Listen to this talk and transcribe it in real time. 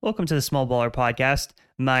Welcome to the Small Baller Podcast.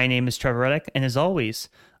 My name is Trevor Reddick, and as always,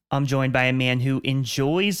 I'm joined by a man who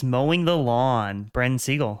enjoys mowing the lawn, Brendan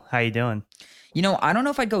Siegel. How you doing? You know, I don't know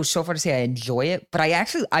if I'd go so far to say I enjoy it, but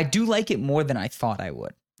I do like it more than I thought I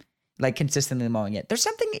would. Like consistently mowing it. There's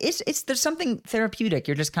something therapeutic.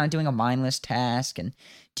 You're just kind of doing a mindless task and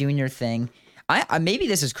doing your thing. I maybe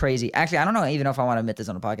this is crazy. Actually, I don't know even know if I want to admit this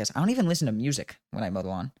on a podcast. I don't even listen to music when I mow the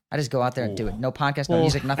lawn. I just go out there and do it. No podcast, no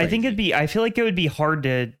music, nothing. I feel like it would be hard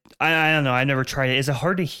to, I don't know. I never tried it. Is it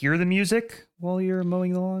hard to hear the music while you're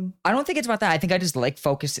mowing the lawn? I don't think it's about that. I think I just like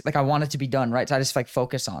focus, like I want it to be done, right? So I just like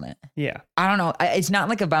focus on it. Yeah. I don't know. It's not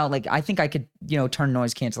like about like, I think I could, turn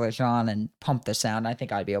noise cancellation on and pump the sound. I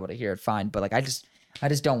think I'd be able to hear it fine. But like, I just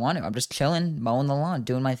don't want to. I'm just chilling, mowing the lawn,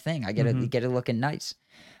 doing my thing. I get it looking nice.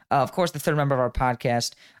 Of course, the third member of our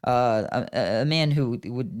podcast, a man who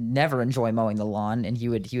would never enjoy mowing the lawn, and he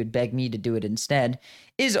would beg me to do it instead,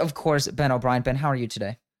 is, of course, Ben O'Brien. Ben, how are you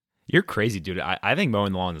today? You're crazy, dude. I think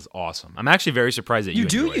mowing the lawn is awesome. I'm actually very surprised that you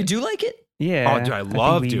do. enjoy it. You do like it? Yeah. Oh, dude, I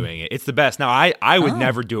love doing it. It's the best. Now, I would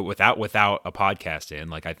never do it without a podcast in.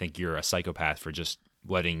 Like, I think you're a psychopath for just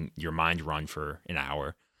letting your mind run for an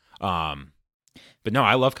hour. But no,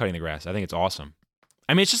 I love cutting the grass. I think it's awesome.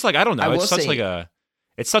 I mean, it's just like, I don't know.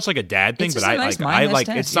 It's such like a dad thing, but I like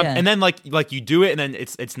it's some, and then like you do it, and then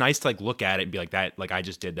it's nice to like look at it and be like that, like I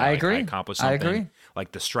just did that. I agree. I accomplished something. I agree.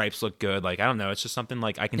 Like the stripes look good. Like I don't know. It's just something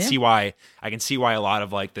like I can see why a lot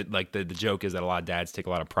of the joke is that a lot of dads take a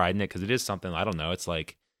lot of pride in it because it is something. I don't know. It's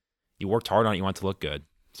like you worked hard on it. You want it to look good.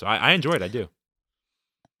 So I enjoy it. I do.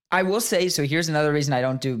 I will say, so here's another reason I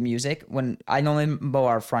don't do music. When I normally mow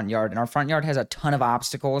our front yard, and our front yard has a ton of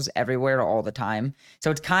obstacles everywhere all the time.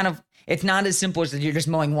 So it's not as simple as you're just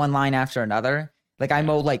mowing one line after another. Like I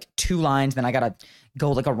mow like two lines, then I gotta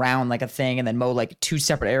go like around like a thing and then mow like two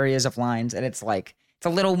separate areas of lines. And it's a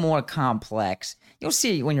little more complex. You'll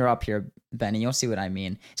see when you're up here, Benny, you'll see what I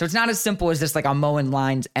mean. So it's not as simple as just like I'm mowing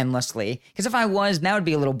lines endlessly. Because if I was, that would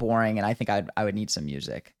be a little boring and I think I would need some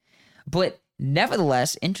music. But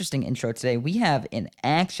nevertheless, interesting intro today. We have an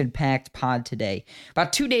action-packed pod today.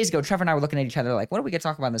 About 2 days ago, Trevor and I were looking at each other like, what are we going to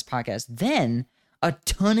talk about in this podcast? Then a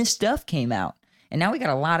ton of stuff came out. And now we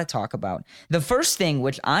got a lot to talk about. The first thing,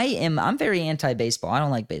 which I'm very anti-baseball. I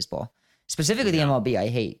don't like baseball. Specifically the MLB, I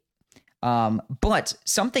hate. But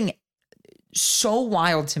something so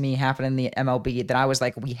wild to me happened in the MLB that I was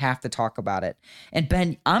like, we have to talk about it. And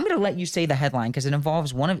Ben, I'm going to let you say the headline because it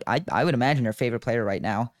involves one of, I would imagine, your favorite player right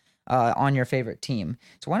now. On your favorite team.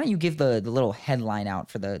 So why don't you give the little headline out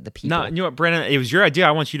for the people? No, you know what, Brandon? It was your idea.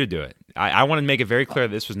 I want you to do it. I want to make it very clear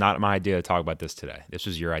that this was not my idea to talk about this today. This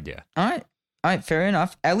was your idea. All right, fair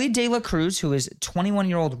enough. Elly Cruz, who is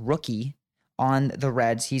 21-year-old rookie on the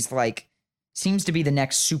Reds. He's seems to be the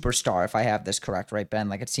next superstar, if I have this correct, right, Ben?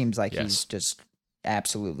 Like, it seems like he's just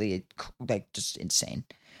absolutely, just insane.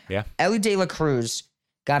 Yeah. Elly Cruz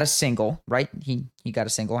got a single, right? He got a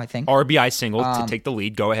single, I think. RBI single to take the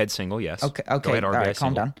lead. Go ahead, single, yes. Okay. Go ahead, RBI all right,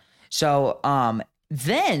 calm single. down. So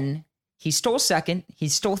then he stole second, he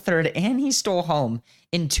stole third, and he stole home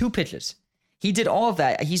in 2 pitches. He did all of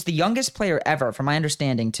that. He's the youngest player ever, from my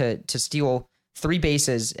understanding, to steal 3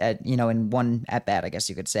 bases in one at bat, I guess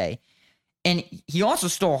you could say. And he also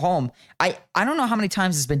stole home. I don't know how many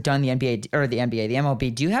times it's been done in the NBA or the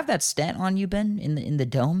MLB. Do you have that stat on you, Ben, in the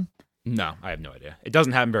dome? No, I have no idea. It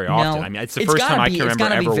doesn't happen very often. I mean, it's the first time I can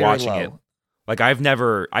remember ever watching it. Like I've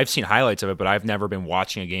seen highlights of it, but I've never been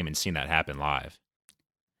watching a game and seen that happen live.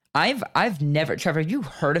 I've never, Trevor, have you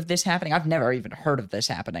heard of this happening? I've never even heard of this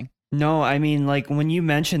happening. No, I mean, like when you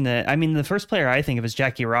mentioned that, I mean, the first player I think of is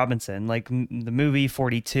Jackie Robinson, like the movie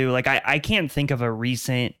 42. Like I can't think of a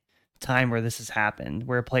recent time where this has happened,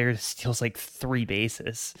 where a player steals like 3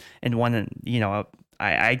 bases and one,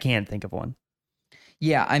 I can't think of one.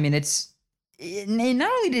 Yeah, I mean,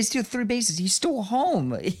 not only did he steal 3 bases, he stole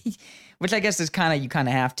home, which I guess is you kind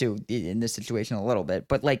of have to in this situation a little bit.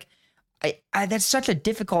 But like, that's such a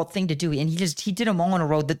difficult thing to do, and he did them all in a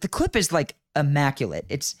row. That the clip is like immaculate.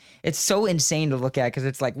 It's so insane to look at because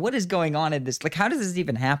it's like, what is going on in this? Like, how does this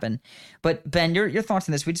even happen? But Ben, your thoughts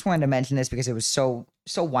on this? We just wanted to mention this because it was so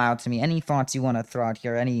wild to me. Any thoughts you want to throw out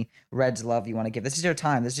here? Any Reds love you want to give? This is your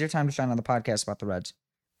time. This is your time to shine on the podcast about the Reds.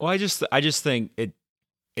 Well, I just think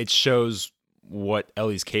it shows what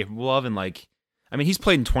Elly's capable of, and he's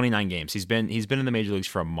played in 29 games. He's been in the major leagues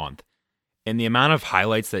for a month, and the amount of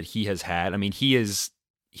highlights that he has had. I mean, he is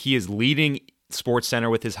leading Sports Center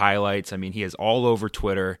with his highlights. I mean, he is all over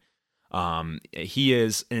Twitter. He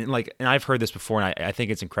is, and I've heard this before, and I think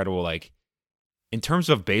it's incredible. Like, in terms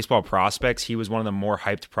of baseball prospects, he was one of the more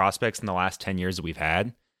hyped prospects in the last 10 years that we've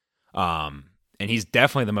had. and he's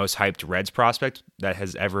definitely the most hyped Reds prospect that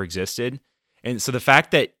has ever existed. And so the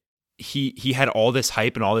fact that he had all this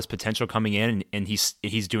hype and all this potential coming in, and he's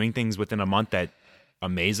doing things within a month that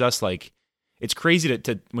amaze us. Like, it's crazy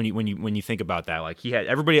to when you think about that. Like,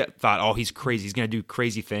 everybody thought, oh, he's crazy, he's gonna do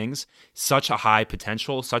crazy things. Such a high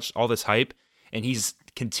potential, such all this hype, and he's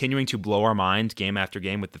continuing to blow our mind game after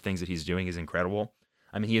game with the things that he's doing is incredible.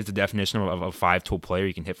 I mean, he is the definition of a five-tool player.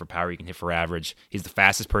 You can hit for power, you can hit for average. He's the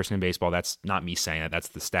fastest person in baseball. That's not me saying that. That's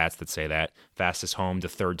the stats that say that. Fastest home to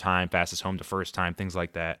third time, fastest home to first time, things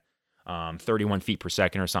like that. 31 feet per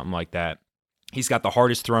second or something like that. He's got the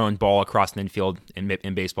hardest thrown ball across the infield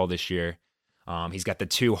in baseball this year. He's got the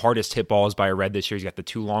 2 hardest hit balls by a Red this year. He's got the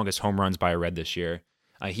 2 longest home runs by a Red this year.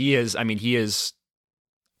 He is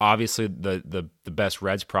obviously the best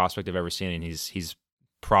Reds prospect I've ever seen, and he's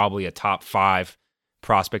probably a top 5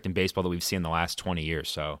 prospect in baseball that we've seen in the last 20 years.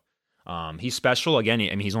 So he's special. Again,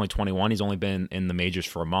 he's only 21. He's only been in the majors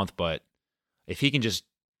for a month, but if he can just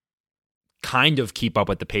kind of keep up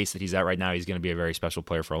at the pace that he's at right now, he's going to be a very special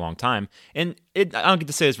player for a long time. And I don't get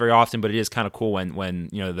to say this very often, but it is kind of cool when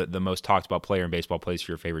the most talked about player in baseball plays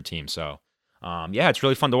for your favorite team. So yeah, it's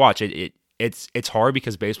really fun to watch. It's hard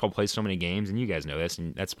because baseball plays so many games, and you guys know this,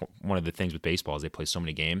 and that's one of the things with baseball is they play so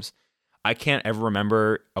many games. I can't ever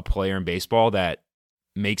remember a player in baseball that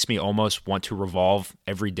makes me almost want to revolve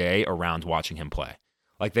every day around watching him play.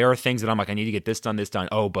 Like, there are things that I'm like, I need to get this done.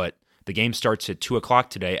 Oh, but the game starts at 2:00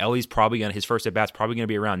 today. Elly's his first at bat's probably gonna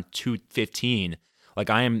be around 2:15. Like,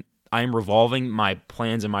 I am revolving my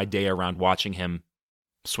plans and my day around watching him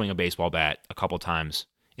swing a baseball bat a couple times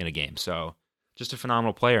in a game. So just a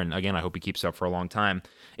phenomenal player. And again, I hope he keeps up for a long time.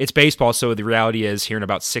 It's baseball, so the reality is here in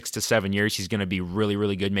about 6 to 7 years, he's going to be really,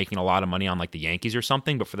 really good, making a lot of money on like the Yankees or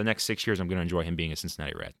something. But for the next 6 years, I'm going to enjoy him being a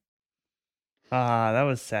Cincinnati Red. That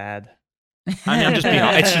was sad. I mean, I'm just being.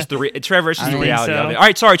 It's just Trevor. It's just the reality of it. All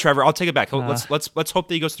right, sorry, Trevor. I'll take it back. Let's hope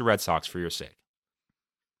that he goes to the Red Sox for your sake.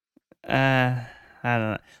 I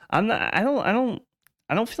don't know.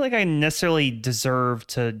 I don't feel like I necessarily deserve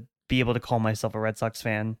to be able to call myself a Red Sox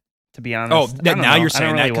fan, to be honest. Oh, now you're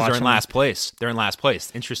saying that because they're in last place. They're in last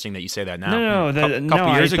place. Interesting that you say that now. No, a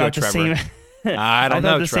couple years ago, Trevor. I don't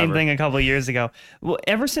know, the Trevor. same thing a couple of years ago. Well,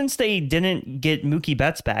 ever since they didn't get Mookie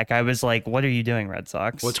Betts back, I was like, "What are you doing, Red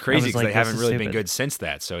Sox?" Well, it's crazy because they haven't really stupid. been good since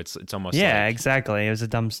that. So it's almost exactly. It was a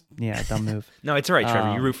dumb move. No, it's all right,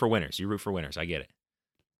 Trevor. You root for winners. I get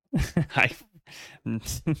it.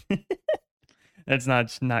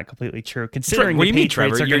 That's not completely true. Considering what do you mean,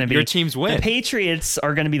 Patriots Trevor? are going to be your team's win. The Patriots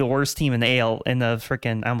are going to be the worst team in the AL in the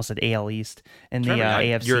freaking. I almost said AL East in the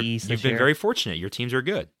AFC East. You've been very fortunate. Your teams are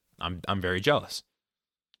good. I'm very jealous.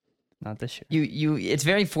 Not this You year. it's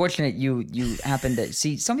very fortunate you happen to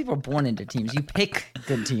see. Some people are born into teams. You pick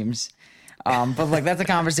good teams. But like, that's a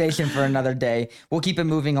conversation for another day. We'll keep it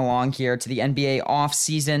moving along here to the NBA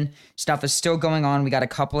off-season. Stuff is still going on. We got a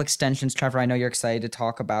couple extensions. Trevor, I know you're excited to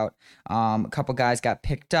talk about. A couple guys got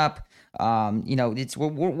picked up. We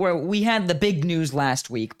had the big news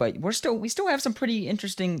last week, but we still have some pretty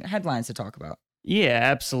interesting headlines to talk about. Yeah,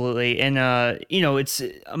 absolutely. And it's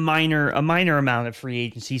a minor amount of free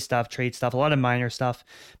agency stuff, trade stuff, a lot of minor stuff.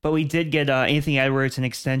 But we did get Anthony Edwards an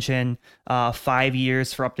extension, 5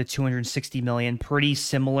 years for up to $260 million, pretty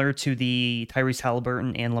similar to the Tyrese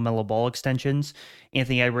Halliburton and LaMelo Ball extensions.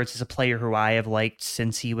 Anthony Edwards is a player who I have liked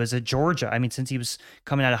since he was at Georgia. I mean, since he was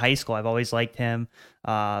coming out of high school, I've always liked him.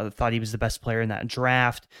 Thought he was the best player in that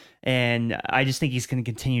draft. And I just think he's going to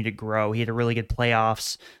continue to grow. He had a really good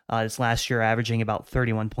playoffs this last year, averaging about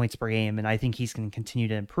 31 points per game. And I think he's going to continue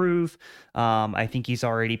to improve. I think he's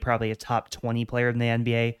already probably a top 20 player in the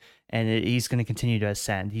NBA. And he's going to continue to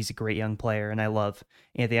ascend. He's a great young player, and I love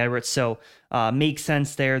Anthony Edwards. So makes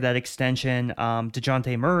sense there, that extension.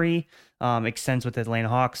 DeJounte Murray extends with the Atlanta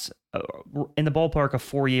Hawks in the ballpark of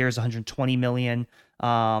 4 years, $120 million.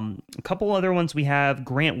 A couple other ones we have.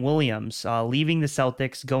 Grant Williams leaving the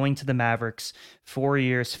Celtics, going to the Mavericks, 4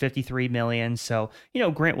 years, $53 million. So,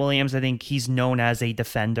 Grant Williams, I think he's known as a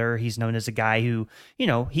defender. He's known as a guy who,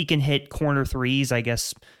 he can hit corner threes, I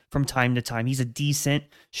guess, from time to time. He's a decent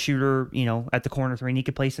shooter, at the corner three, and he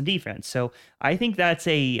could play some defense. So I think that's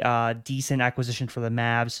a decent acquisition for the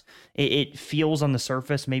Mavs. It feels on the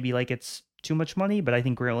surface maybe like it's too much money, but I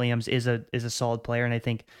think Grant Williams is a solid player, and I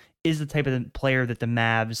think is the type of player that the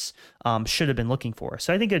Mavs should have been looking for.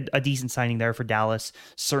 So I think a decent signing there for Dallas.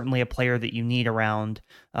 Certainly a player that you need around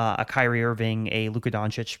a Kyrie Irving, a Luka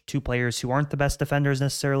Doncic, two players who aren't the best defenders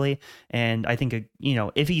necessarily. And I think,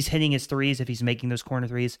 if he's hitting his threes, if he's making those corner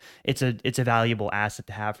threes, it's a valuable asset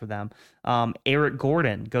to have for them. Eric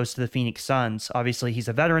Gordon goes to the Phoenix Suns. Obviously, he's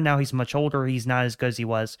a veteran now. He's much older. He's not as good as he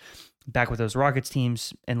was back with those Rockets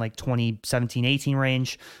teams in like 2017-18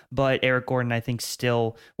 range. But Eric Gordon, I think,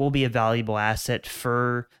 still will be a valuable asset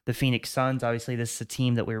for the Phoenix Suns. Obviously, this is a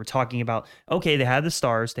team that we were talking about. Okay, they have the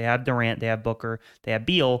stars. They have Durant. They have Booker. They have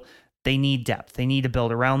Beal. They need depth. They need to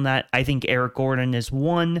build around that. I think Eric Gordon is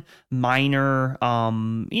one minor,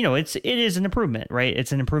 it is an improvement, right?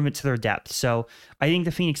 It's an improvement to their depth. So I think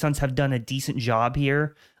the Phoenix Suns have done a decent job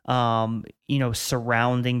here,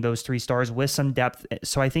 surrounding those three stars with some depth.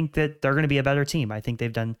 So I think that they're going to be a better team. I think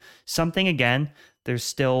they've done something again. There's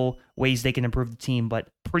still ways they can improve the team, but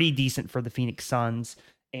pretty decent for the Phoenix Suns.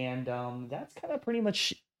 And that's kind of pretty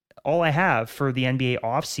much all I have for the NBA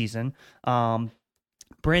offseason.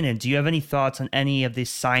 Brandon, do you have any thoughts on any of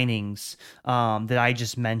these signings that I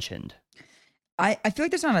just mentioned? I feel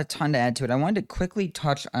like there's not a ton to add to it. I wanted to quickly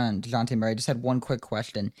touch on DeJounte Murray. I just had one quick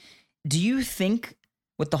question. Do you think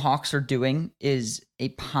what the Hawks are doing is a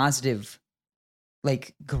positive,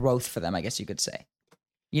 growth for them, I guess you could say?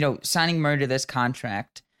 Signing Murray to this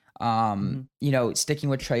contract, sticking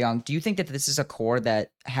with Trae Young. Do you think that this is a core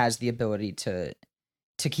that has the ability to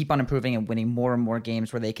keep on improving and winning more and more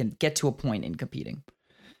games where they can get to a point in competing?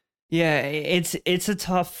 Yeah, it's a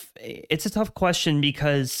tough question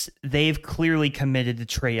because they've clearly committed to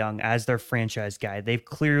Trae Young as their franchise guy. They've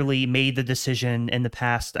clearly made the decision in the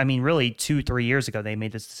past. I mean, really 2-3 years ago, they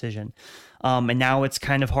made this decision. And now it's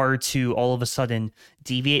kind of hard to all of a sudden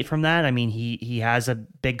deviate from that. I mean, he has a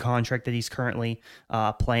big contract that he's currently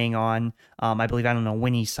playing on. I believe, I don't know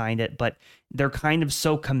when he signed it, but they're kind of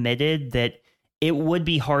so committed that it would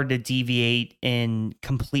be hard to deviate and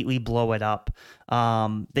completely blow it up.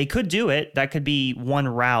 They could do it. That could be one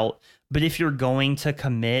route. But if you're going to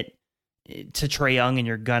commit to Trae Young and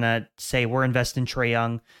you're going to say, we're investing in Trae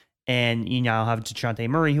Young, and you now have DeJounte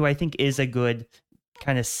Murray, who I think is a good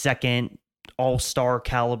kind of second all-star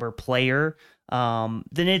caliber player,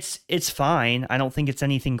 then it's fine. I don't think it's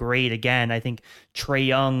anything great. Again, I think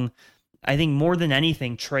more than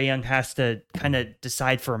anything, Trae Young has to kind of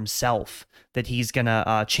decide for himself that he's going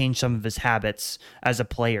to change some of his habits as a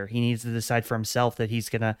player. He needs to decide for himself that he's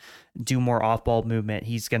going to do more off-ball movement.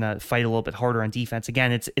 He's going to fight a little bit harder on defense.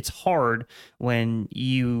 Again, it's hard when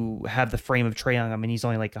you have the frame of Trae Young. I mean, he's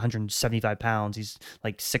only like 175 pounds. He's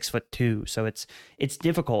like 6'2". So it's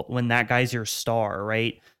difficult when that guy's your star,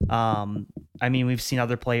 right? I mean, we've seen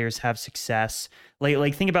other players have success.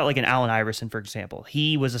 Like think about like an Allen Iverson, for example.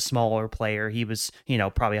 He was a smaller player. He was,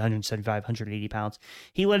 probably 175, 180 pounds.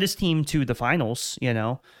 He led his team to the finals,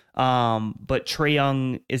 but Trae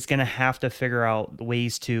Young is going to have to figure out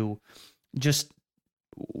ways to just,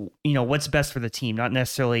 what's best for the team, not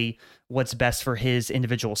necessarily what's best for his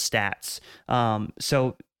individual stats.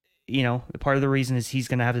 So part of the reason is he's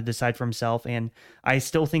going to have to decide for himself. And I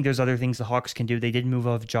still think there's other things the Hawks can do. They did move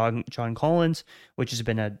off John Collins, which has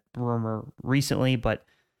been a rumor recently, but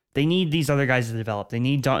they need these other guys to develop. They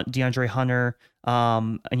need DeAndre Hunter,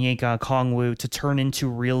 Onyeka Okongwu to turn into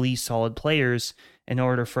really solid players in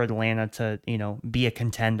order for Atlanta to, be a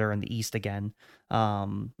contender in the East again. I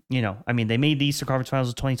mean, they made the Eastern Conference Finals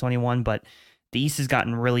of 2021, but the East has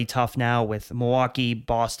gotten really tough now with Milwaukee,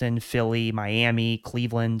 Boston, Philly, Miami,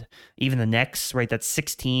 Cleveland, even the Knicks, right? That's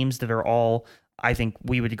 6 teams that are all, I think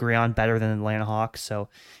we would agree on, better than Atlanta Hawks. So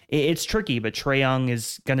it's tricky, but Trae Young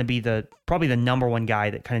is going to be probably the number one guy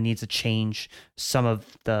that kind of needs to change some of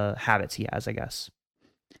the habits he has, I guess.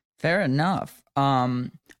 Fair enough. All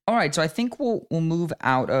right, so I think we'll move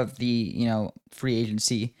out of the, free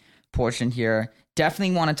agency portion here.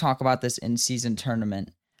 Definitely want to talk about this in-season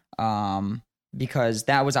tournament. Because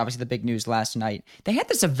that was obviously the big news last night. They had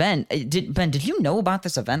this event. Did you know about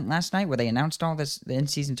this event last night where they announced all this, the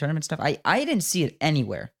in-season tournament stuff? I didn't see it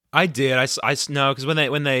anywhere. I did. I know, because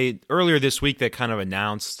when they earlier this week they kind of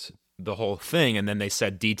announced the whole thing, and then they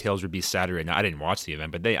said details would be Saturday. Now I didn't watch the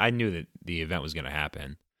event, but I knew that the event was going to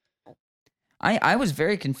happen. I was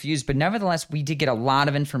very confused, but nevertheless, we did get a lot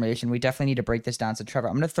of information. We definitely need to break this down. So Trevor,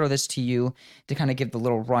 I'm going to throw this to you to kind of give the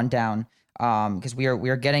little rundown. Because we are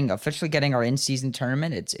officially getting our in-season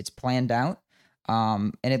tournament. It's planned out,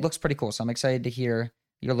 and it looks pretty cool. So I'm excited to hear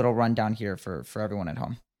your little rundown here for everyone at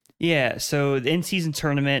home. Yeah, so the in-season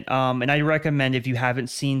tournament, and I recommend if you haven't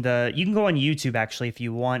seen you can go on YouTube actually if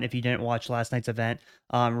you want, if you didn't watch last night's event.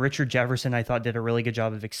 Richard Jefferson, I thought, did a really good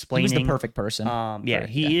job of explaining. He was the perfect person.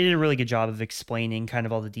 He did a really good job of explaining kind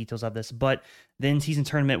of all the details of this. But the in-season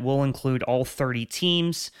tournament will include all 30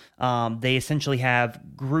 teams. They essentially have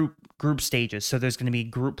group stages. So there's going to be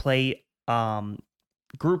group play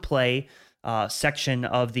section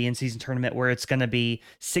of the in-season tournament where it's going to be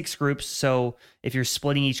 6 groups. So if you're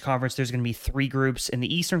splitting each conference, there's going to be 3 groups in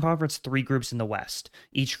the Eastern Conference, 3 groups in the West.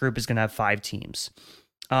 Each group is going to have 5 teams.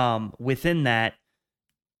 within that,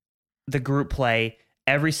 the group play,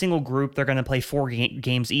 every single group, they're going to play 4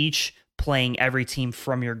 games each, playing every team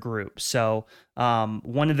from your group. So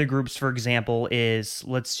one of the groups, for example, is,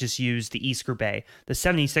 let's just use the East Group A, the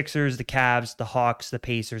 76ers, the Cavs, the Hawks, the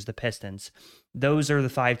Pacers, the Pistons. Those are the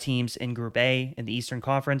 5 teams in Group A in the Eastern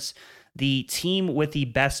Conference. The team with the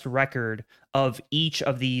best record of each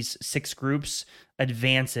of these 6 groups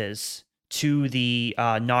advances to the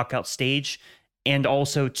knockout stage, and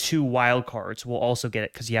also 2 wild cards will also get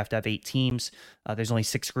it, because you have to have 8 teams. There's only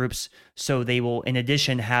 6 groups. So they will, in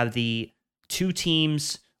addition, have the 2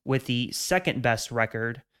 teams with the second best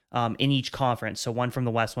record in each conference. So one from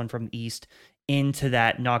the West, one from the East, into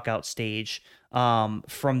that knockout stage.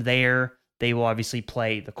 From there, they will obviously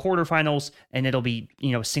play the quarterfinals, and it'll be,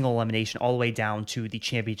 single elimination all the way down to the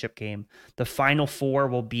championship game. The final 4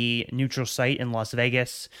 will be neutral site in Las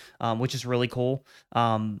Vegas, which is really cool.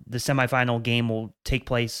 The semifinal game will take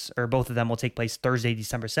place, or both of them will take place, Thursday,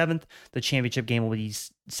 December 7th. The championship game will be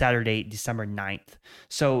Saturday, December 9th.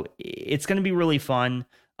 So it's going to be really fun.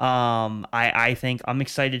 I think I'm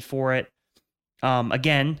excited for it.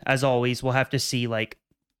 Again, as always, we'll have to see,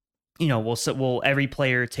 will every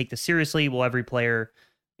player take this seriously? Will every player,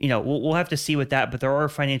 we'll have to see with that, but there are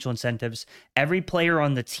financial incentives. Every player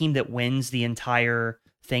on the team that wins the entire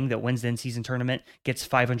thing, that wins the in-season tournament, gets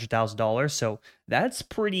 $500,000. So that's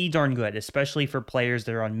pretty darn good, especially for players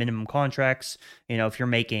that are on minimum contracts. If you're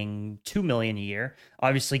making $2 million a year,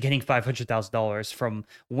 obviously getting $500,000 from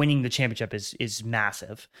winning the championship is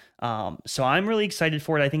massive. So I'm really excited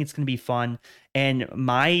for it. I think it's going to be fun. And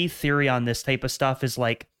my theory on this type of stuff is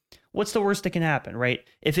what's the worst that can happen, right?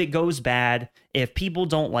 If it goes bad, if people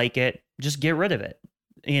don't like it, just get rid of it.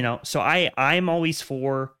 So I'm always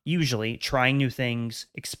for usually trying new things,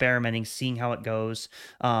 experimenting, seeing how it goes,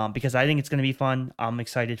 because I think it's going to be fun. I'm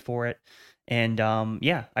excited for it. And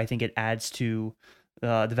I think it adds to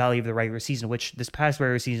the value of the regular season, which this past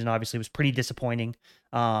regular season obviously was pretty disappointing.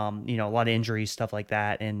 A lot of injuries, stuff like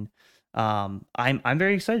that. And I'm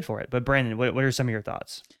very excited for it. But Brandon, what are some of your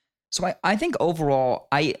thoughts? So I think overall,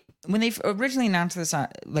 when they originally announced this,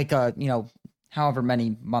 however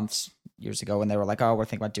many years ago, when they were like, oh, we're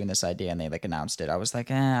thinking about doing this idea, and they announced it, I was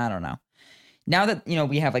like, I don't know. Now that,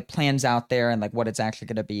 we have plans out there and what it's actually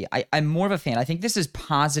going to be, I'm more of a fan. I think this is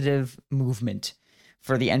positive movement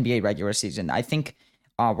for the NBA regular season. I think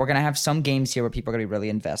we're going to have some games here where people are going to be really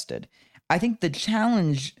invested. I think the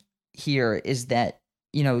challenge here is that,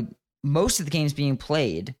 most of the games being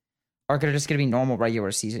played are just going to be normal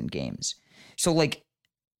regular season games. So if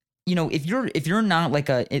you're not a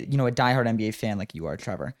diehard NBA fan like you are,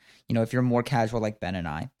 Trevor, if you're more casual like Ben and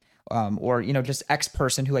I, or just X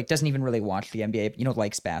person who doesn't even really watch the NBA,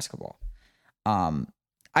 likes basketball.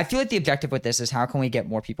 I feel like the objective with this is how can we get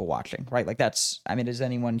more people watching, right? Does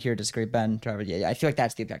anyone here disagree? Ben, Trevor? Yeah, I feel like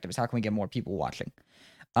that's the objective, is how can we get more people watching?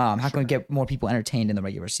 How can we get more people entertained in the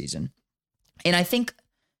regular season? And I think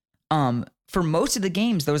for most of the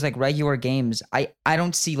games, those regular games, I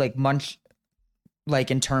don't see much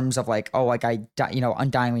in terms of I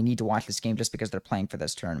undyingly need to watch this game just because they're playing for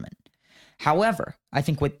this tournament. However, I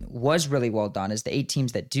think what was really well done is the 8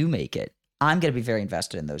 teams that do make it, I'm going to be very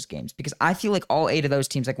invested in those games, because I feel like all 8 of those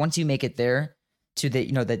teams, once you make it there to the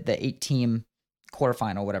 8-team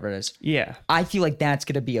quarterfinal, whatever it is. Yeah. I feel like that's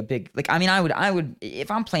going to be a big, I would, if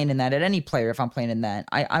I'm playing in that, at any player, if I'm playing in that,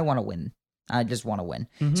 I want to win. I just want to win.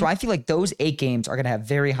 Mm-hmm. So I feel like those 8 games are going to have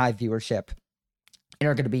very high viewership and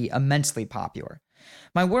are going to be immensely popular.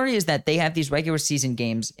 My worry is that they have these regular season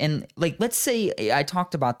games, and let's say, I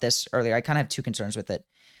talked about this earlier, I kind of have 2 concerns with it.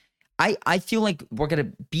 I feel like we're going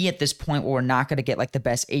to be at this point where we're not going to get the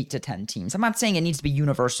best 8 to 10 teams. I'm not saying it needs to be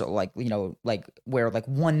universal, where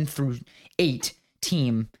 1 through 8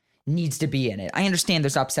 team needs to be in it. I understand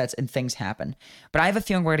there's upsets and things happen, but I have a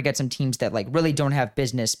feeling we're going to get some teams that really don't have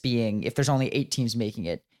business being, if there's only 8 teams making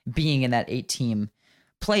it, being in that 8-team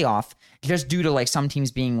playoff, just due to some teams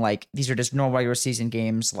being these are just normal regular season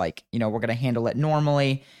games, we're going to handle it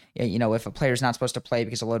normally. If a player's not supposed to play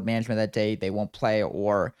because of load management that day, they won't play.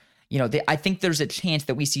 Or I think there's a chance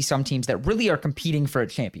that we see some teams that really are competing for a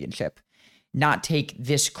championship not take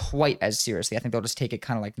this quite as seriously. I think they'll just take it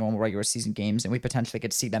kind of like normal regular season games, and we potentially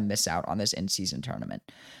could see them miss out on this in-season tournament.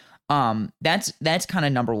 That's kind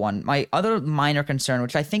of number one. My other minor concern,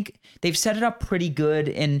 which I think they've set it up pretty good,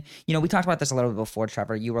 and we talked about this a little bit before,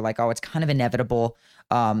 Trevor. You were like, "Oh, it's kind of inevitable."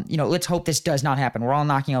 Let's hope this does not happen. We're all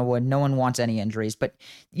knocking on wood. No one wants any injuries, but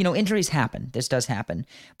injuries happen. This does happen.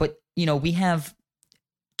 But we have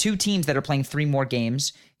 2 teams that are playing 3 more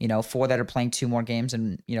games. 4 that are playing 2 more games,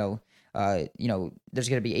 and there's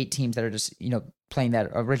going to be 8 teams that are just playing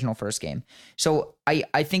that original first game. So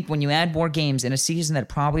I think when you add more games in a season that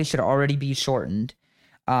probably should already be shortened,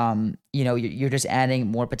 you're just adding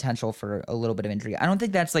more potential for a little bit of injury. I don't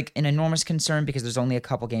think that's like an enormous concern because there's only a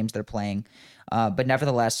couple games they're playing. But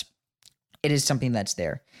nevertheless, it is something that's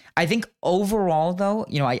there. I think overall, though,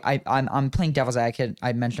 I'm playing devil's advocate.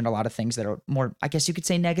 I mentioned a lot of things that are more, I guess you could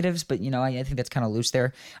say negatives, but I think that's kind of loose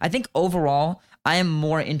there. I think overall, I am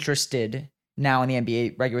more interested now in the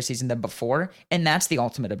NBA regular season than before, and that's the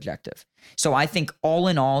ultimate objective. So I think all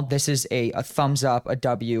in all, this is a thumbs up, a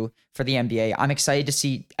W for the NBA. I'm excited to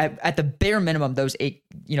see at the bare minimum those eight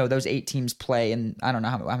teams play, and I don't know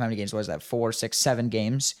how many games was that, 4, 6, 7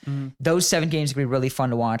 games. Mm-hmm. Those 7 games could be really fun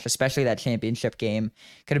to watch, especially that championship game.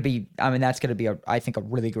 That's going to be I think a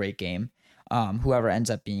really great game. Whoever ends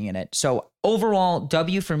up being in it. So overall,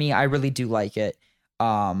 W for me. I really do like it.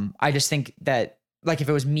 I just think that, like, if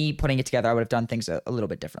it was me putting it together, I would have done things a little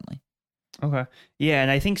bit differently. Okay. Yeah,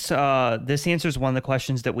 and I think this answers one of the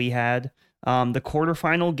questions that we had. The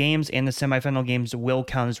quarterfinal games and the semifinal games will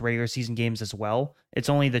count as regular season games as well. It's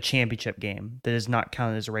only the championship game that is not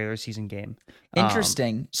counted as a regular season game.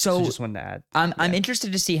 Interesting. So just wanted to add. I'm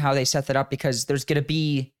interested to see how they set that up, because there's going to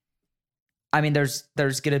be, there's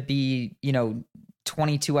going to be,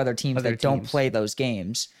 22 other teams that don't play those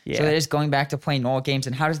games. Yeah. So they're just going back to playing all games.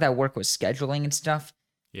 And how does that work with scheduling and stuff?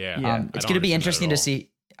 Yeah. It's going to be interesting to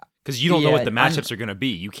see. Because you don't know what the matchups are going to be.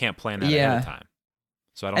 You can't plan that ahead of time.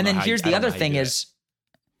 So I don't know. And then here's the other thing is,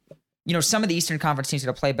 some of the Eastern Conference teams are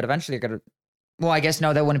going to play, but eventually you're going to, well, I guess,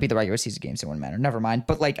 no, that wouldn't be the regular season games. It wouldn't matter. Never mind.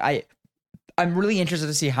 But I'm really interested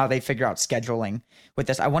to see how they figure out scheduling with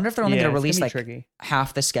this. I wonder if they're only going to release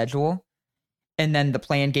half the schedule, and then the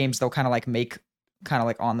play-in games they'll kind of make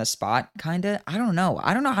on the spot, kind of. I don't know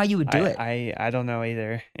how you would do it. I don't know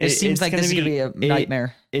either. It seems like this is going to be a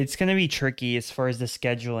nightmare. It's going to be tricky as far as the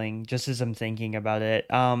scheduling, just as I'm thinking about it.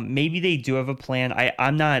 Maybe they do have a plan.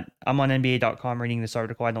 I'm on NBA.com reading this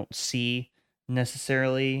article. I don't see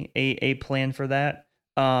necessarily a plan for that.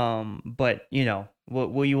 But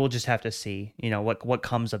we will just have to see, what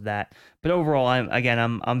comes of that. But overall,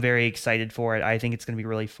 I'm very excited for it. I think it's going to be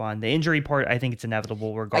really fun. The injury part, I think it's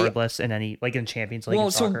inevitable regardless in any, in Champions League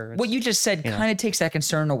and soccer. So what you just said kind of takes that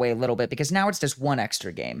concern away a little bit, because now it's just one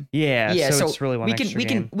extra game. Yeah. So it's really one extra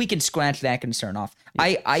game. We can scratch that concern off.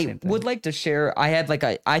 Yeah, I would like to share, I had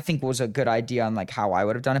I think was a good idea on how I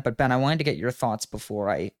would have done it. But Ben, I wanted to get your thoughts before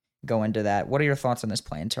I go into that. What are your thoughts on this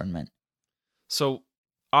play-in tournament? So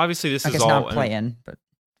obviously this is all not play-in, but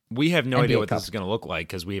we have no NBA idea what Cup. this is going to look like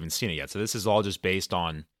because we haven't seen it yet. So this is all just based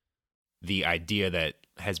on the idea that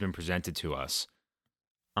has been presented to us.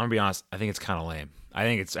 I'm gonna be honest. I think it's kind of lame. I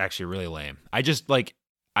think it's actually really lame. I just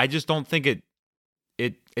don't think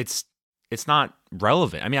it's not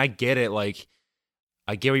relevant. I get it.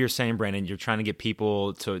 I get what you're saying, Brandon. You're trying to get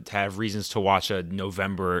people to have reasons to watch a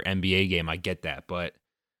November NBA game. I get that, but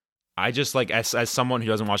I just as someone who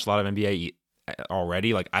doesn't watch a lot of NBA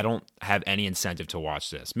already, I don't have any incentive to watch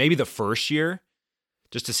this. Maybe the first year,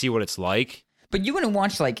 just to see what it's like. But you wouldn't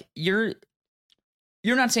watch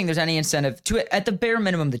you're not saying there's any incentive to, at the bare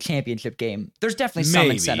minimum, the championship game. There's definitely some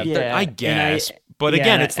incentive. Yeah, I guess. But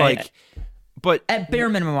again, it's but at bare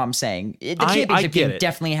minimum, I'm saying the championship game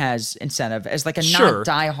definitely has incentive as not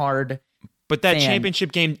diehard. But that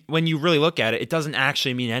championship game, when you really look at it, it doesn't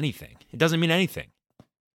actually mean anything. It doesn't mean anything.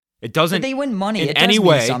 It doesn't. But they win money. In any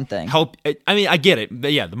way something. Help. I get it.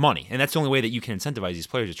 But yeah, the money, and that's the only way that you can incentivize these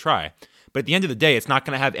players to try. But at the end of the day, it's not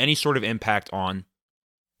going to have any sort of impact on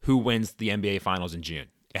who wins the NBA Finals in June.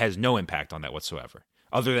 It has no impact on that whatsoever.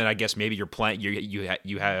 Other than I guess maybe you're playing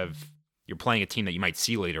you're playing a team that you might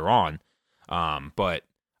see later on. But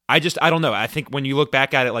I don't know. I think when you look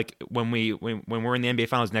back at it, when we're in the NBA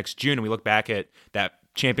Finals next June, and we look back at that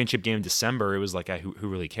championship game in December, it was who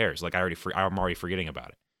really cares? I'm already forgetting about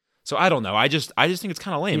it. So I don't know. I just think it's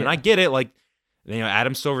kind of lame, and I get it.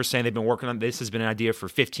 Adam Silver's saying they've been working on this. Has been an idea for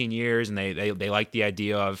 15 years, and they like the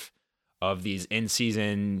idea of these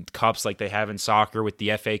in-season cups like they have in soccer with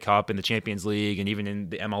the FA Cup and the Champions League, and even in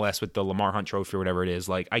the MLS with the Lamar Hunt Trophy or whatever it is.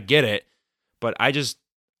 I get it, but I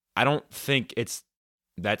don't think it's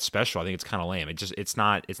that special. I think it's kind of lame. It's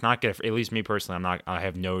not good. At least me personally, I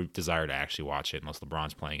have no desire to actually watch it unless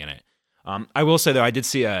LeBron's playing in it. I will say though,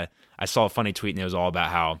 I saw a funny tweet, and it was all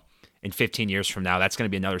about how in 15 years from now, that's going to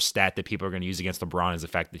be another stat that people are going to use against LeBron, is the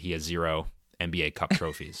fact that he has 0 NBA Cup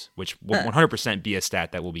trophies, which will 100% be a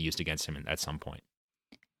stat that will be used against him at some point.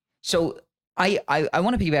 So I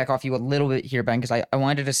want to piggyback off you a little bit here, Ben, because I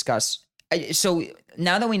wanted to discuss. So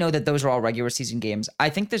now that we know that those are all regular season games, I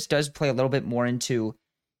think this does play a little bit more into,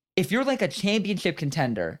 if you're a championship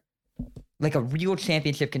contender, a real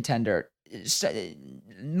championship contender,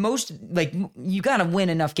 most like you got to win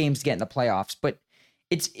enough games to get in the playoffs, but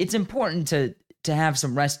it's important to have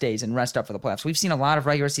some rest days and rest up for the playoffs. We've seen a lot of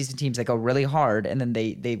regular season teams that go really hard and then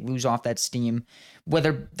they lose off that steam,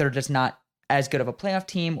 whether they're just not as good of a playoff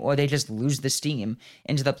team or they just lose the steam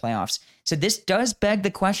into the playoffs. So this does beg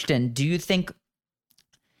the question, do we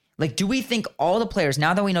think all the players,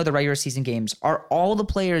 now that we know the regular season games, are all the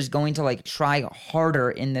players going to like try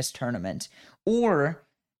harder in this tournament, or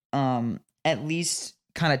at least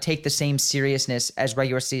kind of take the same seriousness as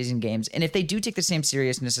regular season games? And if they do take the same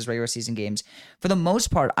seriousness as regular season games, for the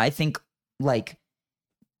most part, I think like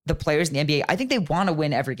the players in the NBA, I think they want to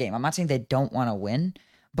win every game. I'm not saying they don't want to win,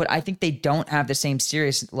 but I think they don't have the same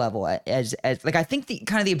serious level as like, I think the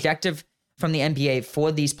kind of the objective from the NBA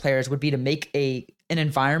for these players would be to make an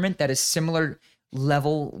environment that is similar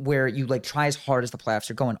level where you like try as hard as the playoffs.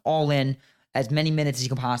 You're going all in as many minutes as you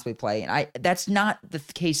can possibly play. And that's not the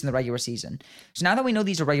case in the regular season. So now that we know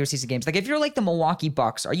these are regular season games, like if you're like the Milwaukee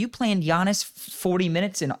Bucks, are you playing Giannis 40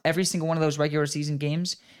 minutes in every single one of those regular season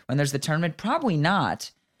games when there's the tournament? Probably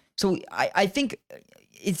not. So I think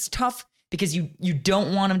it's tough because you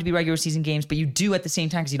don't want them to be regular season games, but you do at the same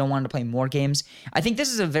time because you don't want them to play more games. I think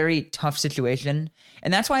this is a very tough situation.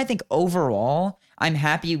 And that's why I think overall, I'm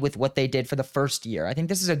happy with what they did for the first year. I think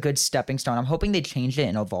this is a good stepping stone. I'm hoping they change it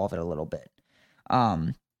and evolve it a little bit.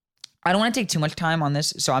 I don't want to take too much time on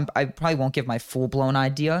this, so I probably won't give my full-blown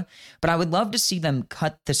idea, but I would love to see them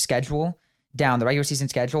cut the schedule down, the regular season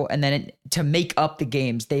schedule, and then to make up the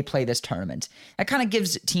games they play this tournament. That kind of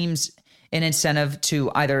gives teams an incentive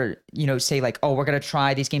to either, say like, oh, we're going to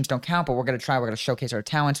try, these games don't count, but we're going to showcase our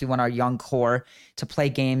talents. We want our young core to play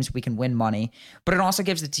games. We can win money. But it also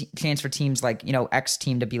gives the chance for teams like, X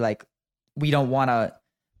team to be like, we don't want to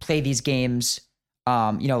play these games,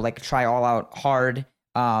 like try all out hard,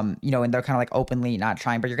 and they're kind of like openly not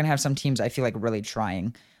trying, but you're going to have some teams I feel like really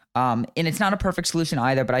trying. And it's not a perfect solution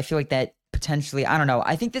either, but I feel like that potentially, I don't know.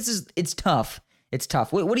 I think it's tough. It's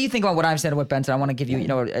tough. What do you think about what I've said and what Ben said? I want to give you,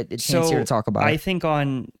 a chance here to talk about I it. think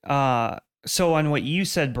on what you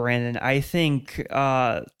said, Brandon, I think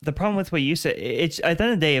the problem with what you said, it's at the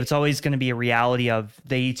end of the day, it's always going to be a reality of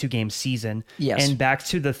the 82 game season. Yes. And back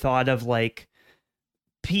to the thought of like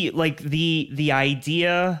the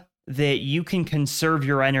idea that you can conserve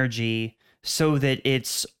your energy so that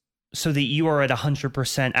you are at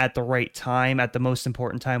 100% at the right time, at the most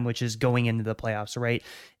important time, which is going into the playoffs, right?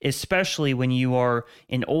 Especially when you are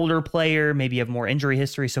an older player, maybe you have more injury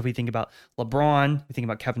history. So if we think about LeBron, we think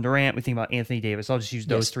about Kevin Durant, we think about Anthony Davis. I'll just use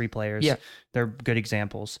those three players. Yeah. They're good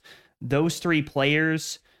examples. Those three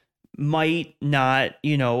players might not,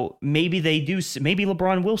 maybe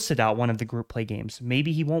LeBron will sit out one of the group play games.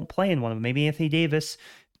 Maybe he won't play in one of them. Maybe Anthony Davis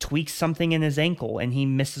tweaks something in his ankle and he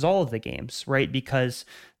misses all of the games, right? Because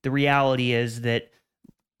the reality is that,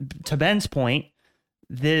 to Ben's point,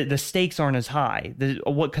 the stakes aren't as high.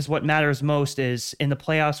 Because what matters most is in the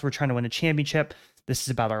playoffs, we're trying to win a championship. This is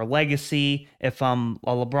about our legacy. If I'm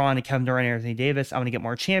a LeBron, a Kevin Durant, Anthony Davis, I want to get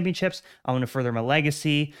more championships. I want to further my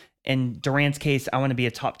legacy. In Durant's case, I want to be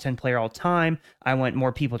a top 10 player all time. I want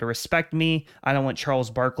more people to respect me. I don't want Charles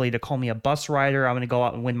Barkley to call me a bus rider. I want to go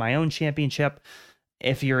out and win my own championship.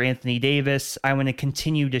 If you're Anthony Davis, I want to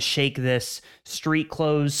continue to shake this street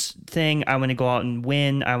clothes thing. I want to go out and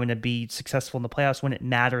win. I want to be successful in the playoffs when it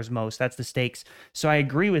matters most. That's the stakes. So I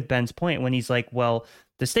agree with Ben's point when he's like, well,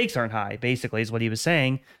 the stakes aren't high, basically, is what he was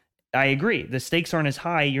saying. I agree. The stakes aren't as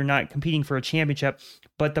high. You're not competing for a championship.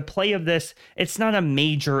 But the play of this, it's not a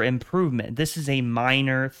major improvement. This is a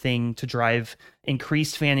minor thing to drive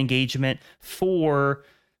increased fan engagement for,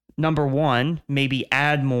 number one, maybe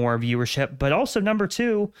add more viewership. But also, number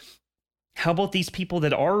two, how about these people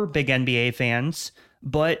that are big NBA fans,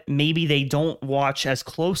 but maybe they don't watch as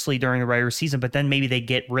closely during the regular season, but then maybe they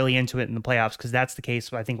get really into it in the playoffs, because that's the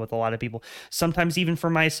case, I think, with a lot of people. Sometimes even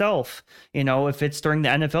for myself, if it's during the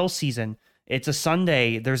NFL season, it's a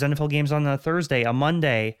Sunday, there's NFL games on a Thursday, a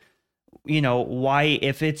Monday, why,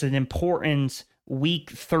 if it's an important week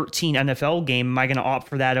 13 NFL game, am I going to opt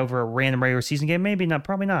for that over a random regular season game? Maybe not,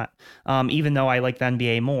 probably not. Even though I like the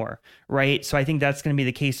NBA more, right? So I think that's going to be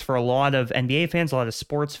the case for a lot of NBA fans, a lot of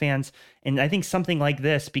sports fans. And I think something like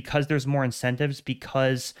this, because there's more incentives,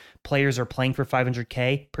 because players are playing for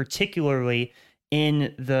 500K, particularly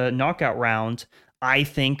in the knockout round, I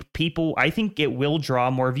think it will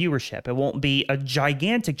draw more viewership. It won't be a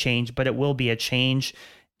gigantic change, but it will be a change.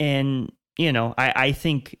 And I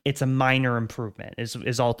think it's a minor improvement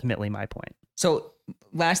is ultimately my point. So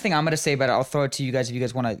last thing I'm going to say, but I'll throw it to you guys if you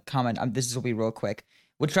guys want to comment. This will be real quick.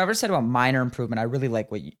 What Trevor said about minor improvement, I really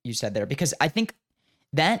like what you said there, because I think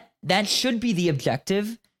that should be the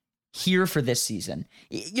objective here for this season.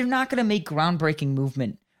 You're not going to make groundbreaking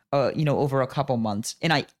movement, over a couple months.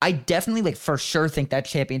 And I definitely like for sure think that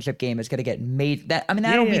championship game is going to get made.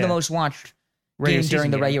 That'll be the most watched game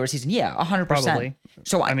during the regular season. Yeah, 100%. Probably.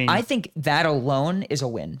 So I think that alone is a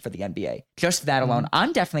win for the NBA. Just that alone.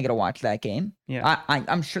 I'm definitely going to watch that game. Yeah.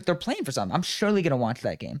 I'm sure they're playing for something. I'm surely going to watch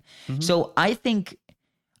that game. So I think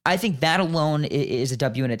that alone is a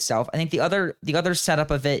W in itself. I think the other setup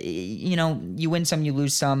of it, you win some, you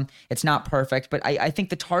lose some. It's not perfect, but I think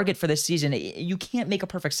the target for this season, you can't make a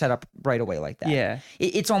perfect setup right away like that. Yeah.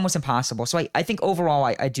 It's almost impossible. So I think overall,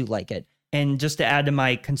 I do like it. And just to add to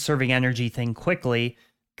my conserving energy thing quickly,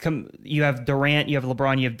 you have Durant, you have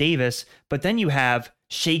LeBron, you have Davis, but then you have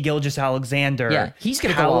Shai Gilgeous-Alexander. Yeah, he's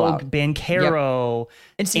going to go all out. Banchero,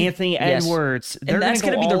 and Anthony Edwards. And that's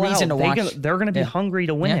going to be the reason to watch. They're going to be hungry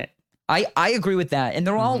to win it. I agree with that. And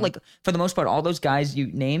they're all like, for the most part, all those guys you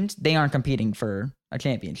named, they aren't competing for a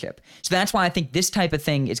championship. So that's why I think this type of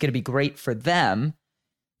thing is going to be great for them,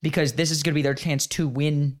 because this is going to be their chance to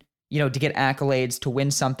win, to get accolades, to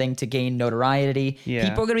win something, to gain notoriety. Yeah.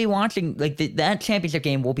 People are going to be watching, like that championship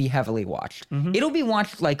game will be heavily watched. It'll be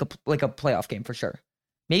watched like a playoff game for sure.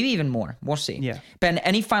 Maybe even more. We'll see. Yeah. Ben,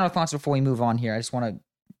 any final thoughts before we move on here? I just want to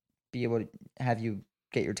be able to have you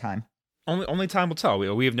get your time. Only time will tell.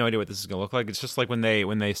 We have no idea what this is going to look like. It's just like when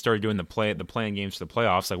they started doing the playing games for the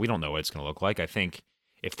playoffs. Like, we don't know what it's going to look like. I think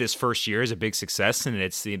if this first year is a big success and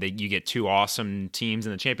it's that you get two awesome teams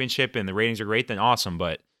in the championship and the ratings are great, then awesome.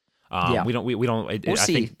 But we don't. We'll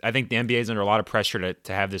see. I think the NBA is under a lot of pressure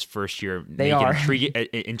to have this first year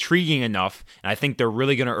intriguing enough, and I think they're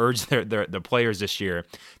really going to urge the players this year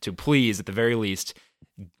to please, at the very least,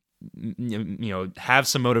 have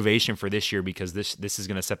some motivation for this year, because this is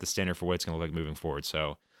going to set the standard for what it's going to look like moving forward.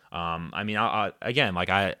 So, if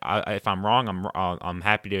I'm wrong, I'm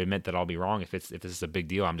happy to admit that I'll be wrong. If this is a big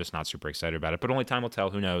deal, I'm just not super excited about it. But only time will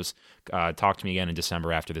tell. Who knows? Talk to me again in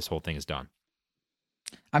December after this whole thing is done.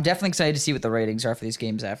 I'm definitely excited to see what the ratings are for these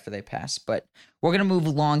games after they pass, but we're going to move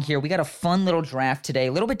along here. We got a fun little draft today,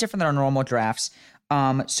 a little bit different than our normal drafts.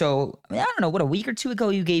 So I don't know, a week or two ago,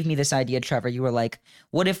 you gave me this idea, Trevor. You were like,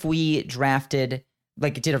 what if we did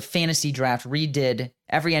a fantasy draft, redid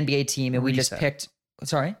every NBA team, and we just picked,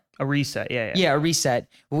 sorry? A reset, yeah. Yeah, a reset.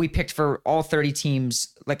 Where we picked for all 30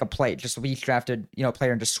 teams, like a play, just we each drafted, a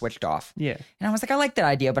player and just switched off. Yeah. And I was like, I like that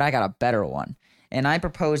idea, but I got a better one. And I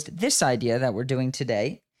proposed this idea that we're doing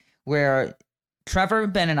today, where Trevor,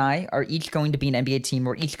 Ben, and I are each going to be an NBA team.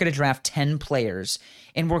 We're each going to draft 10 players,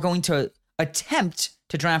 and we're going to attempt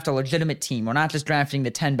to draft a legitimate team. We're not just drafting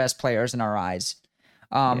the 10 best players in our eyes.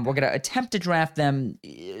 We're going to attempt to draft them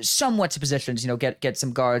somewhat to positions, get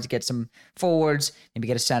some guards, get some forwards, maybe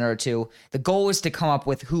get a center or two. The goal is to come up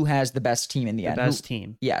with who has the best team in the end. The best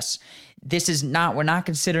team. Yes. We're not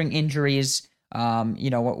considering injuries. We're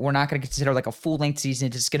not going to consider like a full length season.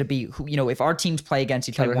 It's just going to be who, if our teams play against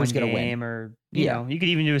each other, who's going to win. Or, you could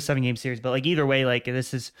even do a 7-game series, but like either way, like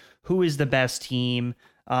this is who is the best team.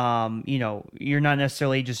 You're not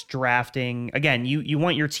necessarily just drafting. Again, you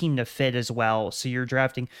want your team to fit as well. So you're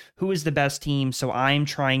drafting who is the best team. So I'm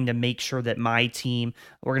trying to make sure that my team,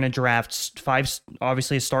 we're going to draft 5,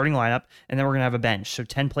 obviously a starting lineup, and then we're going to have a bench. So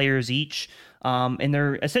 10 players each. And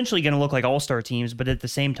they're essentially going to look like all-star teams, but at the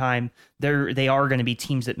same time, they are going to be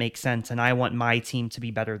teams that make sense. And I want my team to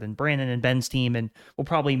be better than Brandon and Ben's team. And we'll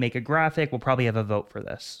probably make a graphic. We'll probably have a vote for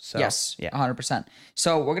this. So, yes, yeah, 100%.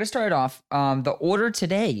 So we're going to start it off. The order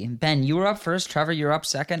today, Ben, you were up first. Trevor, you're up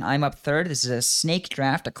second. I'm up third. This is a snake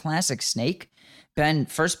draft, a classic snake. Ben,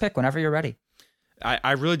 first pick whenever you're ready.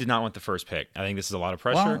 I really did not want the first pick. I think this is a lot of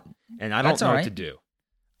pressure, and I don't know what to do.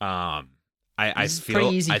 I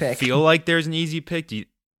feel like there's an easy pick. Do you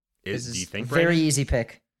think, Brandon? Very easy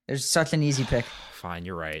pick. There's such an easy pick. Fine,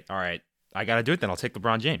 you're right. All right, I got to do it then. I'll take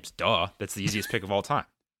LeBron James. Duh, that's the easiest pick of all time.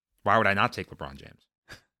 Why would I not take LeBron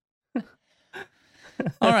James?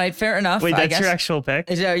 All right, fair enough. Wait, that's your actual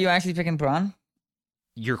pick? Are you actually picking LeBron?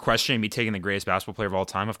 You're questioning me taking the greatest basketball player of all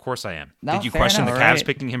time? Of course I am. No, did you question enough. the Cavs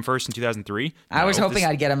picking him first in 2003? I was hoping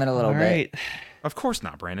I'd get him in a little bit. Of course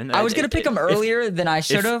not, Brandon. I was going to pick him earlier than I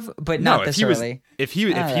should have, but not this early. If he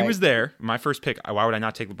was there, my first pick, why would I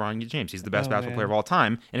not take LeBron James? He's the best basketball player of all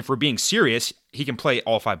time. And if we're being serious, he can play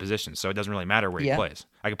all 5 positions, so it doesn't really matter where he plays.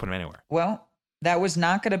 I can put him anywhere. Well, that was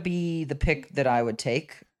not going to be the pick that I would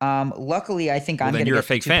take. Luckily, I think I'm going to get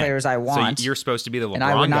the 2 players I want. So you're supposed to be the LeBron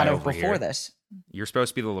guy over here. And I would not have before before this. You're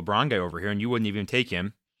supposed to be the LeBron guy over here, and you wouldn't even take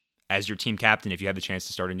him as your team captain if you had the chance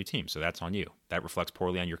to start a new team. So that's on you. That reflects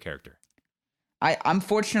poorly on your character. I'm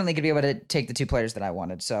fortunately going to be able to take the 2 players that I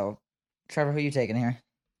wanted. So, Trevor, who are you taking here?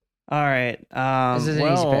 All right. This is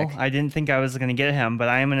an easy pick. I didn't think I was going to get him, but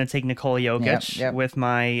I am going to take Nikola Jokic Yep. with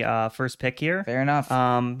my first pick here. Fair enough.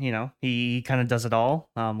 He kind of does it all.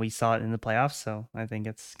 We saw it in the playoffs, so I think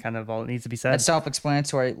it's kind of all it needs to be said. That's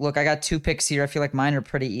self-explanatory. Look, I got 2 picks here. I feel like mine are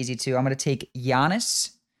pretty easy too. I'm going to take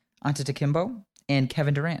Giannis Antetokounmpo and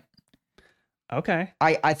Kevin Durant. Okay.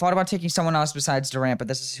 I thought about taking someone else besides Durant, but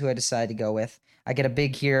this is who I decided to go with. I get a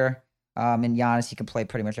big here. In Giannis, he can play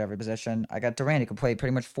pretty much every position. I got Durant, he can play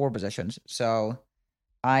pretty much 4 positions. So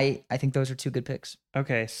I think those are 2 good picks.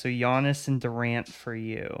 Okay, so Giannis and Durant for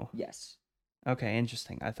you. Yes. Okay,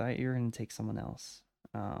 interesting. I thought you were going to take someone else.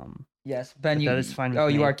 Yes, Ben. That is fine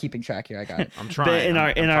with you me. are keeping track here. I got it. I'm trying. In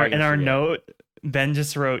I'm trying to our forget. note, Ben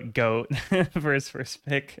just wrote "goat" for his first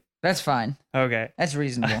pick. That's fine. Okay, That's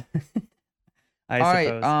reasonable. I All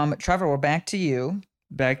suppose. right, Trevor, we're back to you.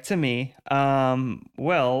 Back to me.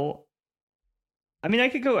 Well, I mean, I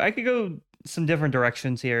could go some different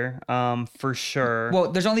directions here. For sure.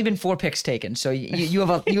 Well, there's only been 4 picks taken, so you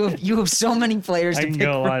have so many players I to can pick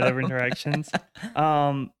go a lot of from. different directions.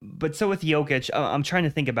 But so with Jokic, I'm trying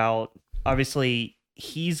to think about, obviously,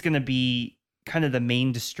 he's going to be kind of the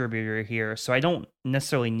main distributor here. So I don't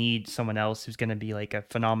necessarily need someone else who's going to be like a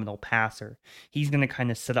phenomenal passer. He's going to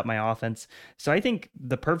kind of set up my offense. So I think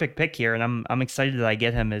the perfect pick here, and I'm excited that I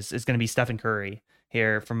get him, is going to be Stephen Curry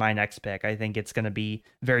here for my next pick. I think it's going to be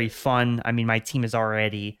very fun. I mean, my team is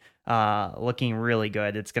already looking really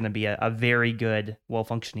good. It's going to be a very good,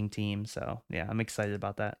 well-functioning team. So yeah, I'm excited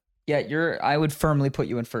about that. Yeah, I would firmly put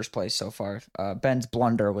you in first place so far. Ben's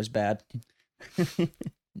blunder was bad.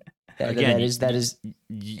 Again, that is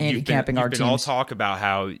handicapping our You've been all teams. talk about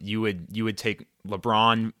how you would take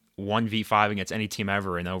LeBron 1v5 against any team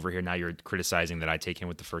ever, and over here now you're criticizing that I take him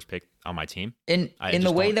with the first pick on my team. In the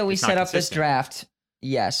just way don't- that we it's not set up this consistent. draft,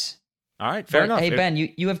 yes. All right, fair But, enough. Hey Ben,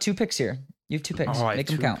 you have 2 picks here. You have 2 picks. Oh, I have Make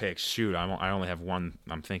them 2 count. picks. Shoot, I only have one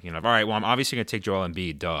I'm thinking of. All right, well, I'm obviously going to take Joel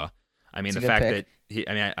Embiid, duh. I mean, It's a the good fact pick.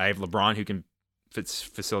 that I have LeBron who can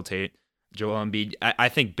facilitate. Joel Embiid, I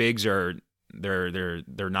think bigs are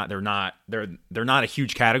they're not a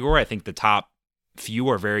huge category. I think the top few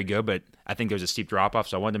are very good, but I think there's a steep drop off.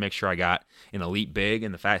 So I wanted to make sure I got an elite big,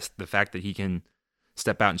 and the fact that he can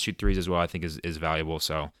step out and shoot threes as well, I think is valuable.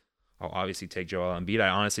 So I'll obviously take Joel Embiid. I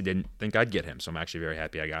honestly didn't think I'd get him, so I'm actually very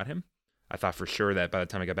happy I got him. I thought for sure that by the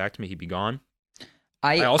time it got back to me, he'd be gone.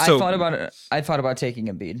 I thought about taking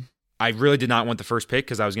Embiid. I really did not want the first pick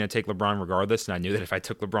because I was going to take LeBron regardless, and I knew that if I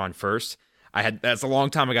took LeBron first, that's a long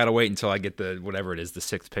time. I got to wait until I get the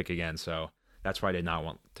 6th pick again. So that's why I did not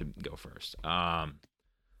want to go first. Okay,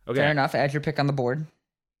 Fair enough. Add your pick on the board.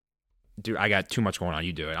 dude, I got too much going on.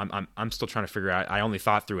 You do it. I'm still trying to figure out. I only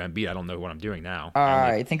thought through Embiid. I don't know what I'm doing now. All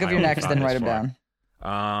right, think of your next, then write them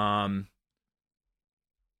down.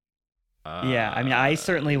 Yeah, I mean, I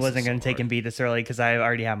certainly wasn't going to take Embiid this early because I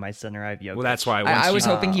already have my center. I have Jokic. Well, that's why I was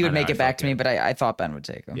hoping he would I make it back felt to me, good. but I thought Ben would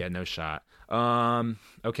take him. Yeah, no shot.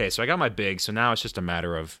 Okay, so I got my big. So now it's just a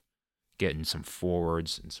matter of getting some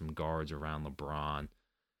forwards and some guards around LeBron.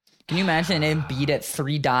 Can you imagine an Embiid at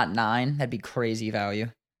 3.9? That'd be crazy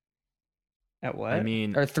value. At what? I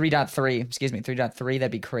mean, Or 3.3. Excuse me, 3.3.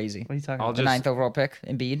 That'd be crazy. what are you talking I'll about? The just- 9th overall pick,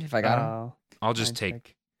 Embiid, if I got him. Oh, I'll just I take.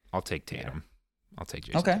 think- I'll take Tatum. I'll take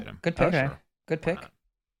Jason Okay, Tatum. good pick. Okay. Sure. Good Why pick. not?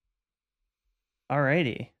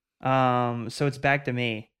 Alrighty. So it's back to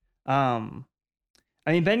me. I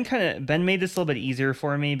mean, Ben made this a little bit easier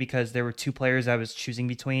for me because there were 2 players I was choosing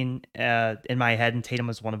between in my head, and Tatum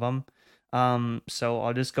was one of them. So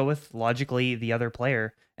I'll just go with logically the other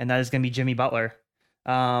player, and that is going to be Jimmy Butler.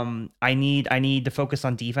 I need to focus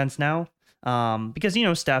on defense now.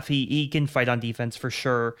 Because Steph, he can fight on defense for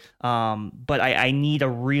sure. But I need a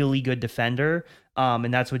really good defender.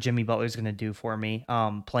 And that's what Jimmy Butler is going to do for me.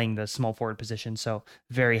 Playing the small forward position. So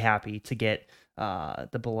very happy to get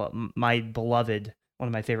my beloved, one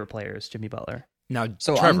of my favorite players, Jimmy Butler. Now,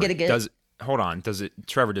 So Trevor, I'm gonna get.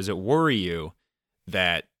 Trevor, does it worry you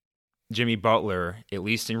that Jimmy Butler, at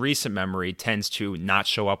least in recent memory, tends to not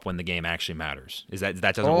show up when the game actually matters? That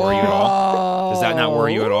doesn't worry you at all? Does that not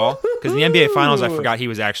worry you at all? Because in the NBA Finals, I forgot he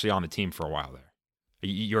was actually on the team for a while there.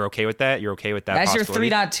 You're okay with that? You're okay with that? That's your possibility?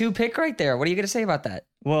 3.2 pick right there. What are you going to say about that?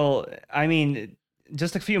 Well, I mean,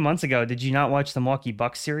 just a few months ago, did you not watch the Milwaukee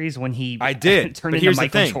Bucks series when he I did, turned but into here's the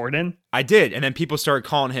Michael thing. Jordan? I did, and then people started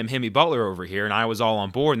calling him Jimmy Butler over here, and I was all on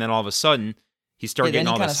board. And then all of a sudden, he started Yeah, then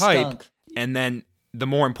getting all he this kinda hype, stunk. and then the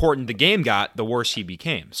more important the game got, the worse he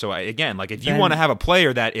became. So again, like if you Ben- want to have a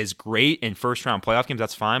player that is great in first round playoff games,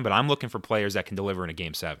 that's fine. But I'm looking for players that can deliver in a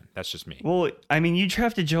game 7. That's just me. Well, I mean, you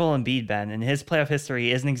drafted Joel Embiid, Ben, and his playoff history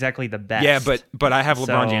isn't exactly the best. Yeah, but I have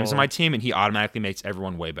LeBron James So- on my team, and he automatically makes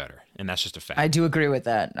everyone way better. and that's just a fact. I do agree with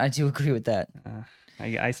that. I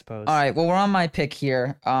suppose. All right. Well, we're on my pick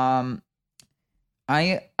here. I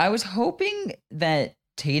was hoping that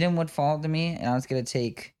Tatum would fall to me, and I was gonna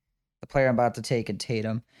take the player I'm about to take in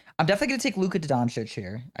Tatum. I'm definitely gonna take Luka Doncic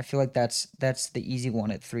here. I feel like that's the easy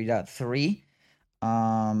one at 3.3.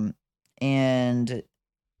 And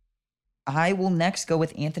I will next go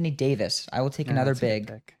with Anthony Davis. I will take another that's a good big.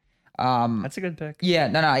 pick. That's a good pick. Yeah,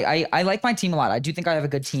 no, I like my team a lot. I do think I have a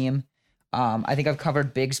good team. I think I've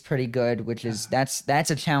covered bigs pretty good, which is that's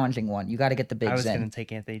a challenging one. You got to get the bigs in. I was going to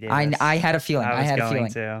take Anthony Davis. I had a feeling. I had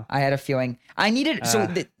a feeling. I needed. So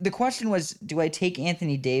the question was, do I take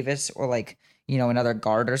Anthony Davis or like another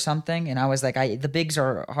guard or something? And I was like, the bigs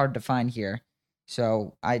are hard to find here,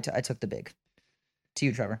 so I took the big. To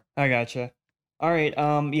you, Trevor. I gotcha. All right.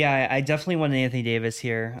 Yeah, I definitely wanted Anthony Davis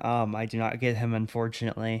here. I do not get him,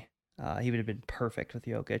 unfortunately. He would have been perfect with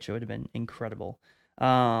Jokic. It would have been incredible.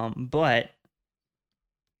 But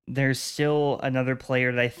there's still another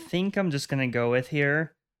player that I think I'm just gonna go with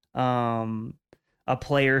here. A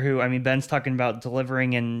player who, I mean, Ben's talking about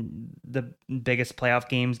delivering in the biggest playoff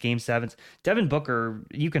games, game sevens. Devin Booker,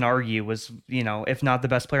 you can argue, was, if not the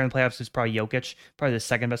best player in the playoffs, was probably Jokic, probably the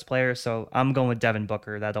second best player. So I'm going with Devin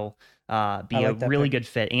Booker. That'll be a really good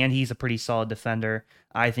fit. And he's a pretty solid defender.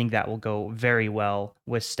 I think that will go very well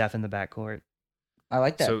with Steph in the backcourt. I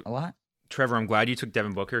like that a lot. Trevor, I'm glad you took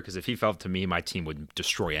Devin Booker because if he fell to me, my team would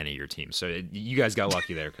destroy any of your teams. So you guys got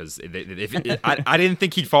lucky there because I didn't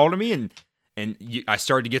think he'd fall to me, and I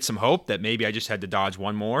started to get some hope that maybe I just had to dodge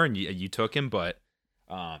one more, and you took him. But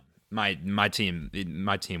my team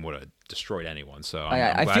would have destroyed anyone. So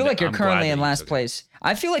I feel like you're currently in last place.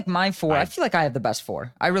 I feel like my four. I feel like I have the best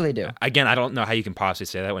four. I really do. Again, I don't know how you can possibly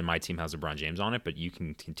say that when my team has LeBron James on it, but you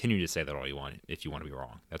can continue to say that all you want if you want to be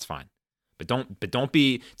wrong. That's fine. But don't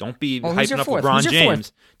be hyping up LeBron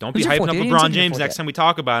James. Don't be hyping up LeBron James next time we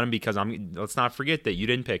talk about him because let's not forget that you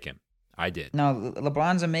didn't pick him. I did. No,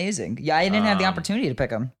 LeBron's amazing. Yeah, I didn't have the opportunity to pick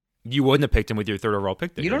him. You wouldn't have picked him with your third overall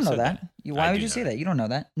pick. You don't know that. Why would you say that? You don't know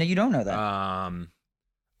that. No, you don't know that. All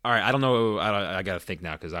right, I don't know. I got to think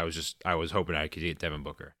now because I was hoping I could get Devin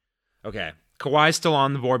Booker. Okay, Kawhi's still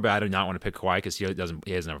on the board, but I do not want to pick Kawhi because he doesn't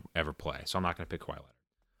ever play, so I'm not going to pick Kawhi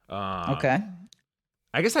later. Okay.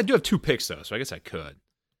 I guess I do have two picks though, so I guess I could.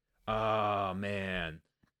 Oh man,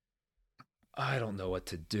 I don't know what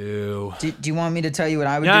to do. Do you want me to tell you what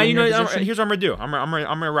I would do? Yeah, here's what I'm gonna do. I'm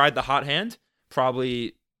gonna ride the hot hand.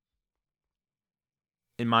 Probably,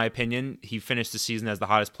 in my opinion, he finished the season as the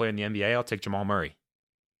hottest player in the NBA. I'll take Jamal Murray.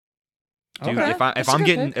 Dude, okay.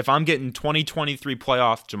 if I'm getting 2023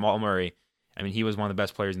 playoff Jamal Murray, I mean he was one of the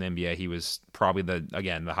best players in the NBA. He was probably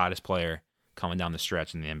the hottest player coming down the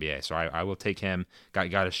stretch in the NBA. So I will take him.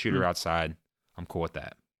 Got a shooter outside. I'm cool with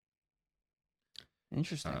that.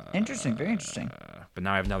 Interesting. Very interesting. But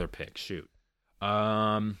now I have another pick. Shoot.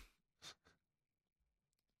 I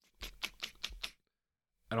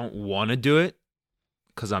don't want to do it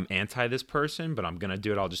because I'm anti this person, but I'm going to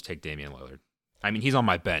do it. I'll just take Damian Lillard. I mean, he's on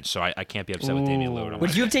my bench, so I can't be upset with Damian Lillard.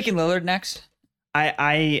 Would you have taken Lillard next?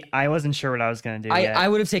 I wasn't sure what I was going to do yet. I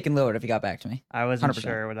would have taken Lillard if he got back to me. I wasn't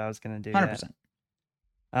sure what I was going to do 100%.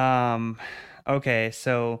 Yet. Okay,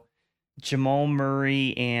 so Jamal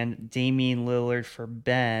Murray and Damian Lillard for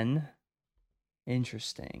Ben.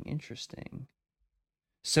 Interesting.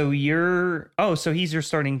 So so he's your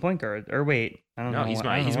starting point guard. Or wait, I don't know. He's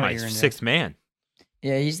my sixth man.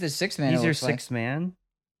 Yeah, he's the sixth man. He's your sixth man?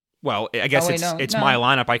 Well, I guess it's my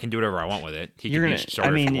lineup. I can do whatever I want with it. He can be a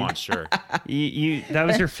starter if he wants, sure. That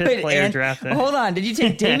was your fifth player drafted. Hold on. Did you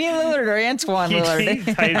take Damian Lillard or Antoine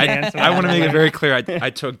Lillard? I want to make it very clear.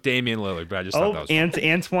 I took Damian Lillard, but I just thought that was fun.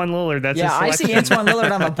 Antoine Lillard. That's I see Antoine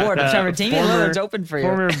Lillard on the board. Trevor, Damian Lillard's open for you.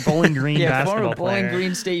 Former Bowling Green basketball former Bowling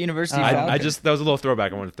Green State University. That was a little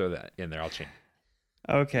throwback. I wanted to throw that in there. I'll change.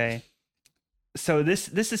 Okay. So this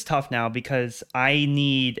is tough now because I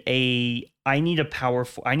need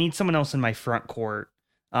someone else in my front court.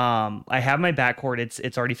 I have my backcourt.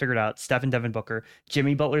 It's already figured out. Steph and Devin Booker.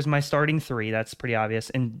 Jimmy Butler's my starting three. That's pretty obvious.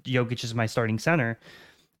 And Jokic is my starting center.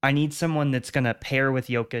 I need someone that's going to pair with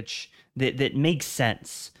Jokic that makes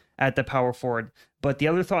sense at the power forward. But the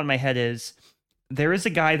other thought in my head is there is a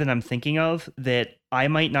guy that I'm thinking of that I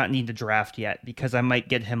might not need to draft yet because I might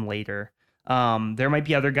get him later. There might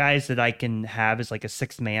be other guys that I can have as like a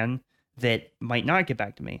sixth man that might not get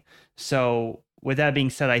back to me. So with that being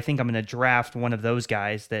said, I think I'm going to draft one of those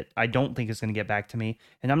guys that I don't think is going to get back to me.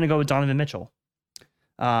 And I'm going to go with Donovan Mitchell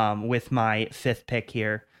with my fifth pick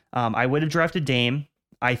here. I would have drafted Dame,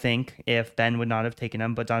 I think, if Ben would not have taken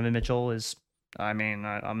him. But Donovan Mitchell is, I mean,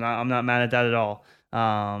 I'm not mad at that at all.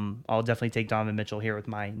 I'll definitely take Donovan Mitchell here with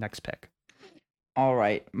my next pick. All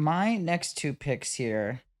right. My next 2 picks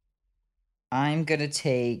here, I'm going to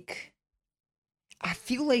take. I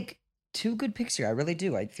feel like 2 good picks here. I really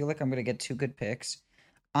do. I feel like I'm going to get 2 good picks.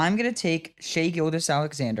 I'm going to take Shea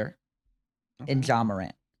Gilgeous-Alexander and Ja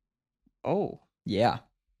Morant. Oh, Yeah.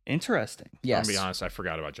 interesting. I'm Yes. gonna be honest, I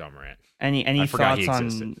forgot about John Morant. Any forgot he thoughts on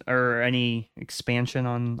existed. or any expansion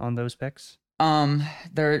on those picks?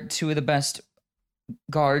 They're 2 of the best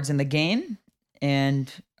guards in the game,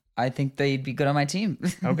 and I think they'd be good on my team.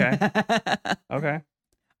 Okay. Okay.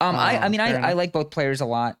 I mean, fair I enough. like both players a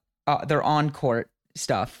lot. They're on court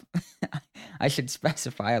stuff. I should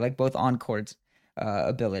specify. I like both on court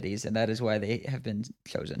abilities, and that is why they have been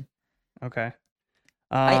chosen. Okay.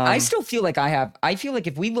 I still feel like I feel like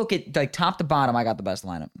if we look at like top to bottom, I got the best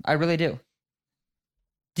lineup. I really do.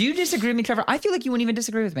 Do you disagree with me, Trevor? I feel like you wouldn't even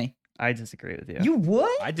disagree with me. I disagree with you. You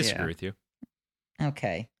would? I disagree Yeah. with you.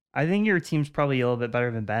 Okay. I think your team's probably a little bit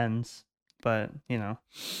better than Ben's, but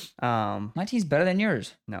My team's better than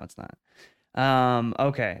yours. no, it's not.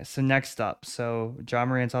 Okay, so next up, so John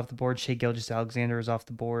Morant's off the board. Shea Gilgeous-Alexander is off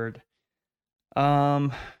the board.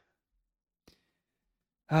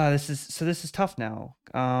 This is tough now.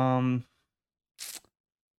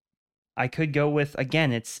 I could go with,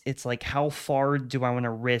 again, it's like, how far do I want to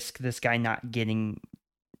risk this guy not getting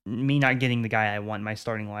the guy I want in my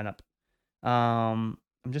starting lineup? I'm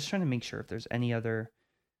just trying to make sure if there's any other.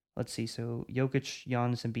 Let's see. So Jokic,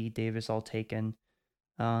 Giannis, Embiid, Davis, all taken.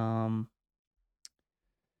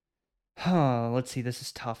 Let's see. This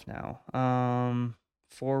is tough now.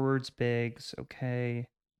 Forwards, bigs. Okay.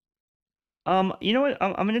 You know what?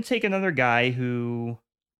 I'm gonna take another guy who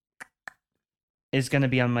is gonna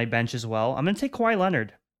be on my bench as well. I'm gonna take Kawhi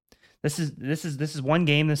Leonard. This is one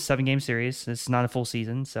game. This 7-game series. This is not a full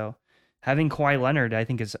season. So having Kawhi Leonard, I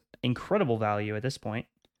think, is incredible value at this point.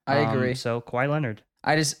 I agree. So Kawhi Leonard.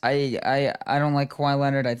 I don't like Kawhi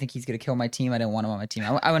Leonard. I think he's gonna kill my team. I didn't want him on my team.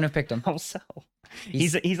 I wouldn't have picked him. How so?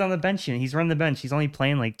 He's on the bench unit. He's running the bench. He's only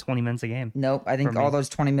playing like 20 minutes a game. Nope. I think For all me. those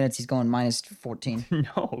 20 minutes he's going minus 14.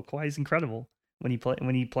 No, Kawhi's incredible when he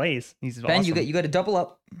plays. He's Ben, awesome. you got to double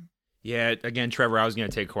up. Yeah, again, Trevor, I was going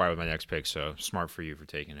to take Kawhi with my next pick, so smart for you for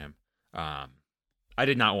taking him. I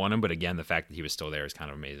did not want him, but again, the fact that he was still there is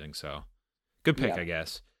kind of amazing. So, good pick, Yeah. I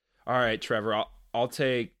guess. All right, Trevor, I'll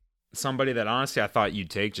take somebody that honestly I thought you'd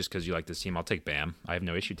take just because you like this team. I'll take Bam. I have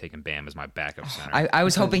no issue taking Bam as my backup center. I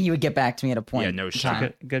was hoping he would get back to me at a point. Yeah, no in shit.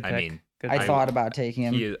 time. Good pick. I mean, Good I pick. thought about taking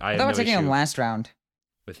him. I I have thought no about taking him issue last round.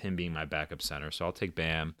 with him being my backup center, so I'll take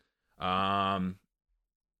Bam. And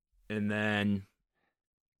then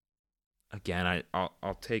again,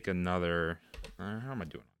 I'll take another. How am I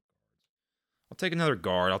doing? I'll take another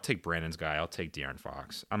guard. I'll take Brandon's guy. I'll take De'Aaron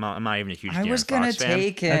Fox. I'm not even a huge I De'Aaron was gonna Fox fan.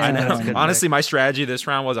 take him. I That's a good know. Honestly, pick. my strategy this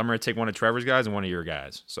round was I'm going to take one of Trevor's guys and one of your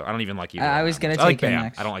guys. So I don't even like either. I of was them. gonna I like take him Bam.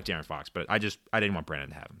 next. I don't like De'Aaron Fox, but I didn't want Brandon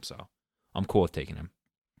to have him, so I'm cool with taking him.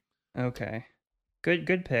 Okay.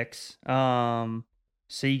 Good picks. So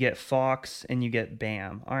you get Fox and you get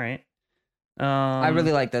Bam. All right. I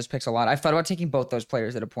really like those picks a lot. I thought about taking both those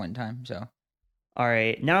players at a point in time. So All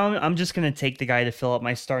right. Now I'm just going to take the guy to fill up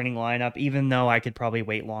my starting lineup, even though I could probably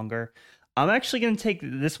wait longer. I'm actually going to take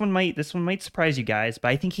this one might surprise you guys, but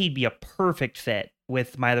I think he'd be a perfect fit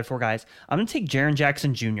with my other 4 guys. I'm going to take Jaren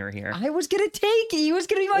Jackson Jr. here. I was gonna take. He was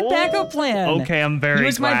gonna be my backup plan. Okay, I'm very He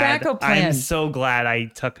was glad. my backup plan. I'm so glad I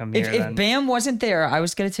took him here. If then. Bam wasn't there, I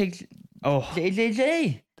was gonna take Oh,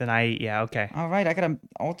 JJJ. then okay. All right, I gotta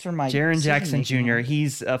alter my Jaren Jackson decision-making Jr. here.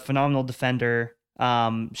 He's a phenomenal defender,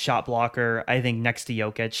 shot blocker. I think next to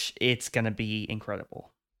Jokic, it's going to be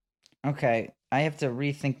incredible. Okay, I have to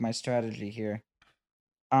rethink my strategy here.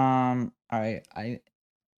 All right,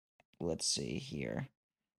 let's see here.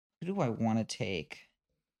 Who do I want to take?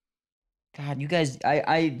 God, you guys,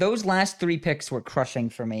 I those last 3 picks were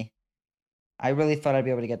crushing for me. I really thought I'd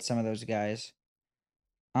be able to get some of those guys.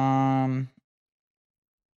 All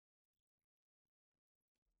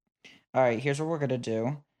right, here's what we're gonna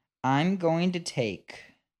do. I'm going to take.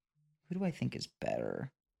 Who do I think is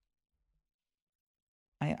better?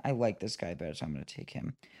 I like this guy better, so I'm gonna take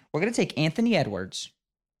him. We're gonna take Anthony Edwards.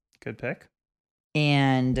 Good pick.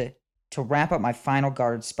 And to wrap up my final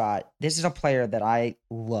guard spot, this is a player that I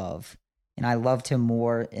love, and I loved him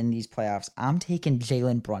more in these playoffs. I'm taking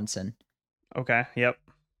Jalen Brunson. Okay. Yep.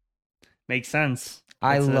 Makes sense.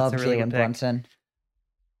 I That's love a really good Jalen pick. Brunson.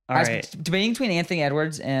 All I was right. debating between Anthony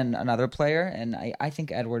Edwards and another player, and I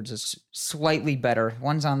think Edwards is slightly better.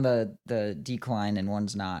 One's on the decline and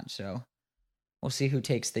one's not, so we'll see who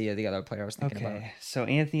takes the other player I was thinking about. Okay. So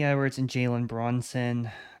Anthony Edwards and Jalen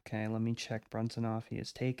Brunson. Okay, let me check Brunson off. He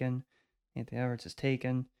is taken. Anthony Edwards is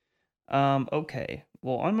taken. Okay.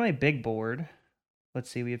 Well, on my big board, let's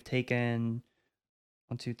see. We have taken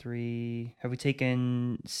 1, 2, 3. Have we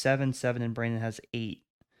taken 7, 7, and Brandon has 8?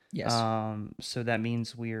 Yes. So that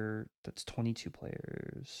means that's 22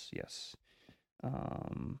 players. Yes.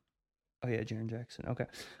 Oh yeah, Jaren Jackson. Okay.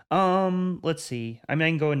 Let's see. I mean, I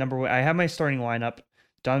can go a number one. I have my starting lineup.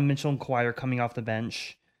 Donovan Mitchell and Kawhi are coming off the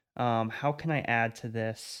bench. How can I add to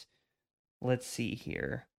this? Let's see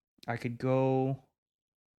here. I could go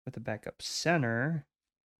with a backup center.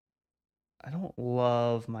 I don't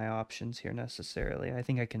love my options here necessarily. I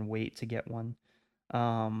think I can wait to get one.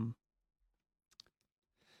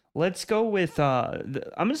 Let's go with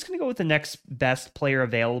I'm just going to go with the next best player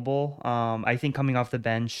available. I think coming off the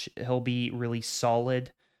bench, he'll be really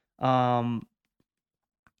solid. And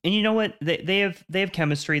you know what? They have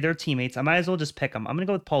chemistry. They're teammates. I might as well just pick them. I'm going to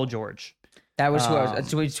go with Paul George. That was who I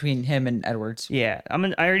was between him and Edwards. Yeah, I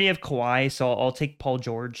already have Kawhi, so I'll take Paul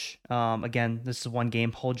George. Again, this is one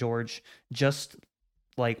game. Paul George, just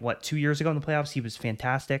like 2 years ago in the playoffs, he was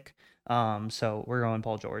fantastic. So we're going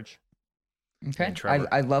Paul George. Okay,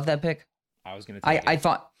 I love that pick. I was gonna. I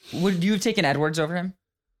thought, would you have taken Edwards over him?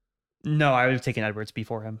 No, I would have taken Edwards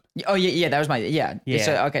before him. Oh yeah, that was my yeah.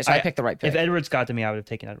 So, okay, so I picked the right pick. If Edwards got to me, I would have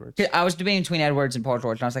taken Edwards. I was debating between Edwards and Paul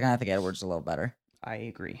George, and I was like, I think Edwards is a little better. I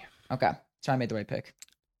agree. Okay, so I made the right pick.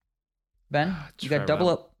 Ben, you Trevor, got double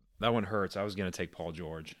up. That one hurts. I was gonna take Paul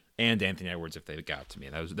George and Anthony Edwards if they got to me.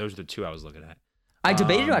 Those are the two I was looking at. I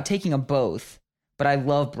debated about taking them both, but I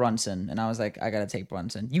love Brunson, and I was like, I gotta take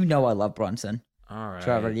Brunson. You know, I love Brunson. All right,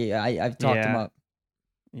 Trevor. Yeah, I've talked him up.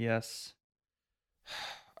 Yes.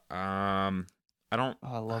 I don't.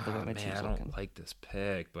 Oh, I love the way my team's I looking. don't like this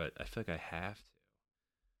pick, but I feel like I have to.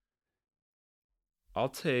 I'll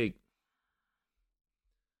take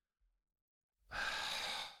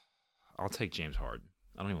James Harden.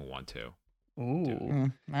 I don't even want to.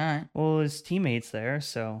 Ooh. All right. Well, his teammates there,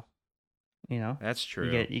 so That's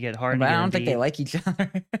true. You get Harden. But I don't think they like each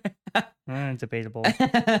other. Debatable. I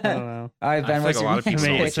don't know. All right, Ben. I feel like a lot of people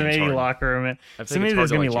don't like So maybe James locker room. I feel So like maybe it's hard there's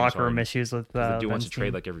to gonna be like James locker room Harden, issues with. They do want Ben's to trade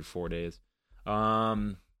team. like every 4 days.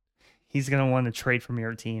 He's gonna want to trade from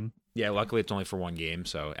your team. Yeah, luckily it's only for one game,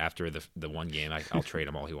 so after the one game, I'll trade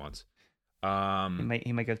him all he wants. He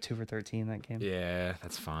might go 2 for 13 that game. Yeah,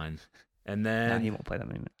 that's fine. And No, then he won't play that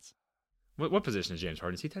many minutes. what position is James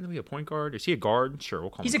Harden? Is he technically a point guard? Is he a guard? Sure, we'll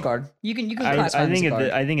call him. He's a guard. You can I classify him as think a guard.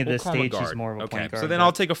 I think at We'll this call him a stage he's guard. more of a Okay, point guard. so then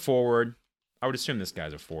I'll take a forward. I would assume this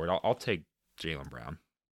guy's a forward. I'll take Jaylen Brown.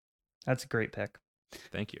 That's a great pick.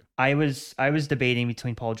 Thank you. I was debating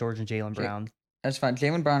between Paul George and Jaylen Brown. That's fine.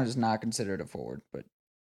 Jaylen Brown is not considered a forward, but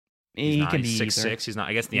He can be 6'6". He's not.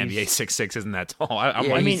 I guess the NBA 6'6" isn't that tall.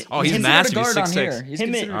 he's he's massive. He's guard on 6'6". here. He's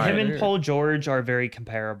Him considered and a Paul George are very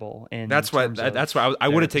comparable. That's why I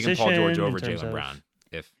would have taken Paul George over Jaylen of... Brown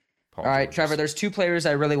if Paul. All right, George Trevor. was... There's two players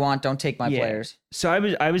I really want. Don't take my players. So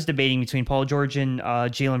I was debating between Paul George and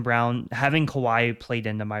Jaylen Brown. Having Kawhi played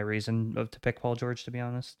into my reason to pick Paul George, to be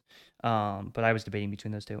honest. But I was debating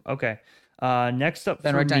between those two. Okay. Next up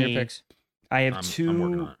Ben, for write down me, your picks. I have I'm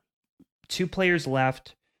working on it. two players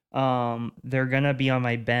left. They're gonna be on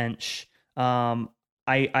my bench.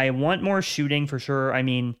 I want more shooting for sure. I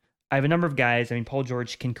mean, I have a number of guys. I mean, Paul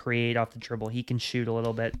George can create off the dribble. He can shoot a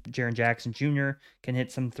little bit. Jaren Jackson Jr. can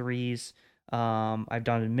hit some threes. I've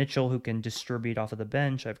Donovan Mitchell who can distribute off of the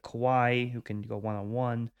bench. I have Kawhi who can go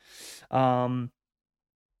one-on-one.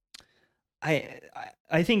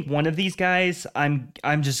 I think one of these guys I'm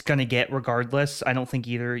just gonna get regardless. I don't think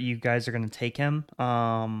either you guys are gonna take him.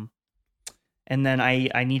 And then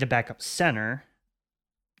I need a backup center,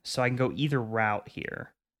 so I can go either route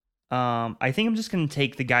here. I think I'm just gonna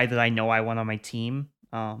take the guy that I know I want on my team.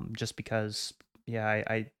 Just because, yeah,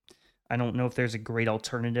 I don't know if there's a great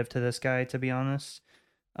alternative to this guy, to be honest.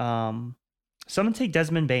 So I'm gonna take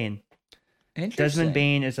Desmond Bane. Desmond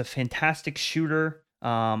Bane is a fantastic shooter.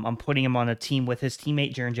 I'm putting him on a team with his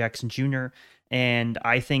teammate, Jaren Jackson Jr. And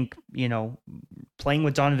I think, playing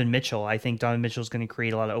with Donovan Mitchell, I think Donovan Mitchell is going to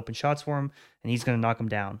create a lot of open shots for him, and he's going to knock him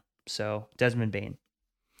down. So, Desmond Bane.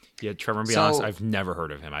 Yeah, Trevor, to be honest, I've never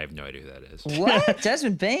heard of him. I have no idea who that is. What?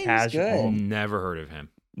 Desmond Bane is good. Never heard of him.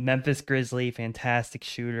 Memphis Grizzly, fantastic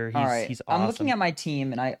shooter. He's All right. he's awesome. I'm looking at my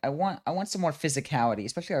team, and I want some more physicality,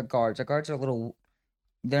 especially our guards. Our guards are a little...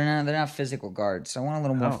 They're not physical guards, so I want a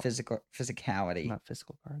little more physicality. Not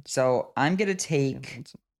physical guards. So I'm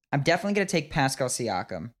definitely gonna take Pascal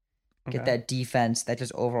Siakam. Get that defense, that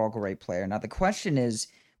just overall great player. Now the question is,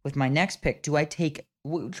 with my next pick,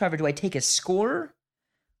 Trevor, do I take a scorer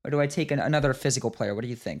or do I take another physical player? What do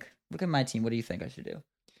you think? Look at my team. What do you think I should do?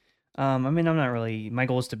 I mean, I'm not really. My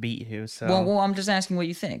goal is to beat you, so Well, I'm just asking what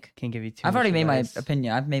you think. can't give you too. I've much already made my advice.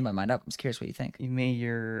 opinion. I've made my mind up. I'm just curious what you think. You made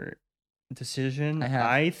your decision. I have.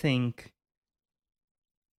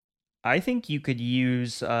 I think you could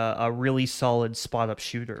use a really solid spot up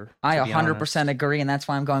shooter. I to be 100% honest. agree, and that's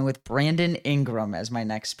why I'm going with Brandon Ingram as my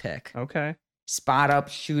next pick. Okay. Spot up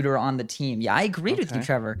shooter on the team. Yeah, I agreed with you, Okay.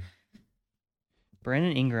 Trevor.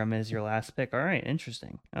 Brandon Ingram is your last pick. All right,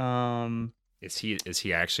 interesting. Is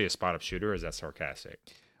he actually a spot up shooter, or is that sarcastic?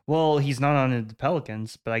 Well, he's not on the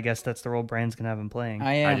Pelicans, but I guess that's the role Brand's gonna have him playing.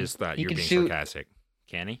 I am. I just thought He you were can being shoot. sarcastic.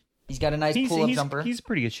 Can he? He's got a nice pull-up jumper. He's a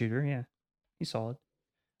pretty good shooter. Yeah, he's solid.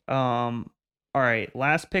 All right,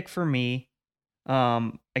 last pick for me.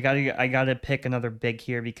 I gotta pick another big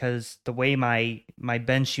here because the way my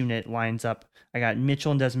bench unit lines up, I got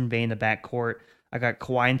Mitchell and Desmond Bain in the backcourt. I got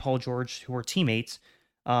Kawhi and Paul George who are teammates.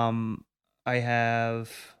 I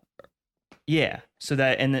have so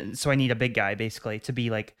I need a big guy basically to be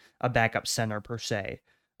like a backup center per se.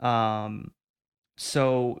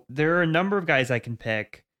 So there are a number of guys I can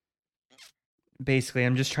pick. Basically,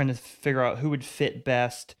 I'm just trying to figure out who would fit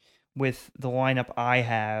best with the lineup I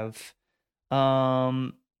have.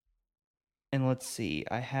 And let's see.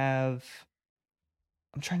 I'm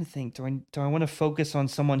trying to think. Do I want to focus on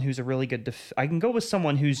someone who's a really good I can go with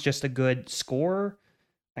someone who's just a good scorer.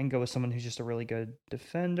 I can go with someone who's just a really good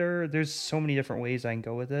defender. There's so many different ways I can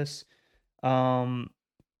go with this.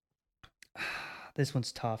 This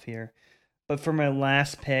one's tough here. But for my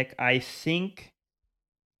last pick, I think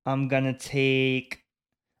I'm gonna take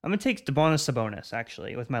Domantas Sabonis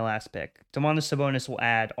actually with my last pick. Domantas Sabonis will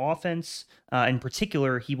add offense. In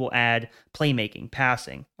particular, he will add playmaking,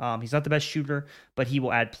 passing. He's not the best shooter, but he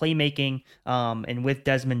will add playmaking. And with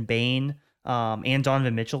Desmond Bain and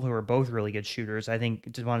Donovan Mitchell, who are both really good shooters, I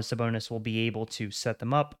think Domantas Sabonis will be able to set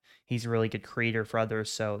them up. He's a really good creator for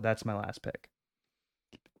others, so that's my last pick.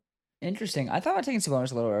 Interesting. I thought about taking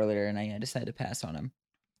Sabonis a little earlier, and I decided to pass on him.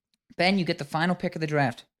 Ben, you get the final pick of the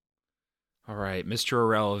draft. All right, Mr.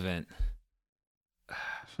 Irrelevant.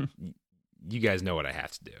 You guys know what I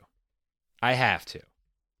have to do. I have to.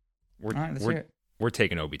 We're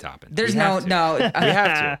taking Obi Toppin. There's We have no. to. We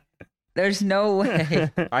have to. There's no way.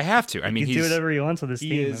 I have to. I mean, he can do whatever he wants with his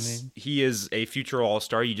team. He is a future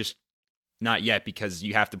All-Star. You just not yet because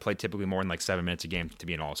you have to play typically more than like 7 minutes a game to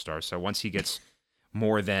be an All-Star. So once he gets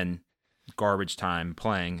more than garbage time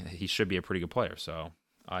playing, he should be a pretty good player. So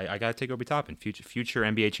I got to take Obi Toppin, future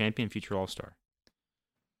NBA champion, future All-Star.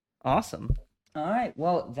 Awesome. All right.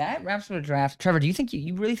 Well, that wraps up the draft. Trevor, do you think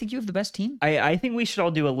you really think you have the best team? I think we should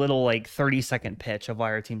all do a little like 30-second pitch of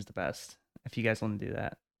why our team's the best. If you guys want to do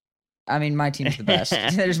that. I mean, my team's the best.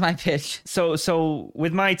 There's my pitch. So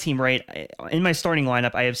with my team, right, in my starting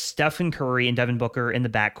lineup, I have Stephen Curry and Devin Booker in the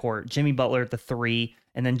backcourt, Jimmy Butler at the 3,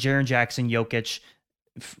 and then Jaren Jackson, Jokic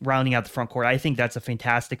rounding out the front court. I think that's a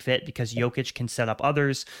fantastic fit because Jokic can set up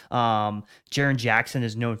others. Jaren Jackson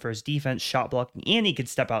is known for his defense, shot blocking, and he can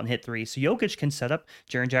step out and hit threes. So Jokic can set up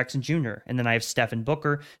Jaren Jackson Jr. And then I have Steph and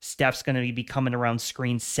Booker. Steph's going to be coming around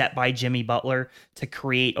screens set by Jimmy Butler to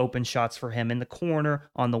create open shots for him in the corner,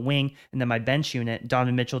 on the wing. And then my bench unit,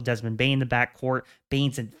 Donovan Mitchell, Desmond Bain in the backcourt.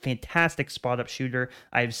 Bain's a fantastic spot-up shooter.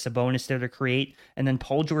 I have Sabonis there to create. And then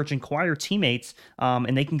Paul George and Kawhi are teammates,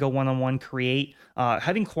 and they can go one-on-one, create.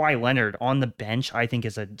 Having Kawhi Leonard on the bench, I think,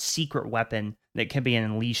 is a secret weapon that can be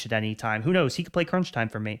unleashed at any time. Who knows? He could play crunch time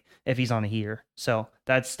for me if he's on a heater. So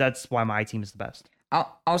that's why my team is the best.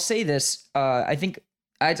 I'll say this. I think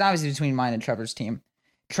it's obviously between mine and Trevor's team.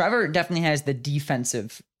 Trevor definitely has the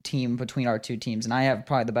defensive team between our two teams, and I have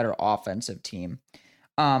probably the better offensive team.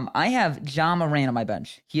 I have Ja Morant on my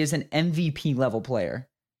bench. He is an MVP level player.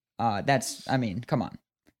 Come on.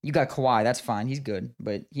 You got Kawhi, that's fine. He's good,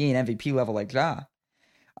 but he ain't MVP level like Ja.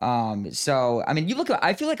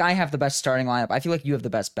 I feel like I have the best starting lineup. I feel like you have the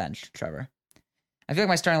best bench, Trevor. I feel like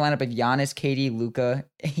my starting lineup of Giannis, KD, Luka,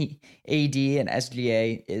 AD, and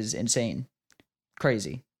SGA is insane.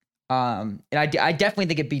 Crazy. And I definitely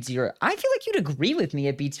think it beats your... I feel like you'd agree with me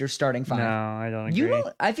it beats your starting five. No, I don't agree.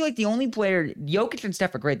 I feel like the only player... Jokic and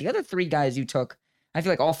Steph are great. The other 3 guys you took, I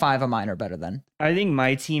feel like all 5 of mine are better than. I think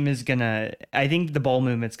my team is gonna... I think the ball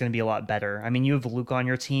movement's gonna be a lot better. I mean, you have Luka on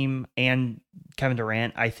your team and Kevin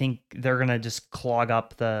Durant. I think they're gonna just clog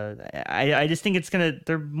up the... I just think it's gonna...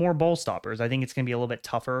 They're more ball stoppers. I think it's gonna be a little bit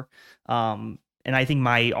tougher. And I think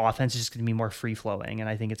my offense is just gonna be more free-flowing, and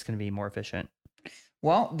I think it's gonna be more efficient.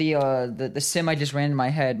 Well, the sim I just ran in my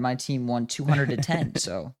head, my team won 200-10.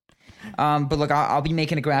 So, but look, I'll be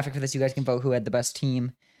making a graphic for this. You guys can vote who had the best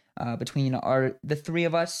team between the 3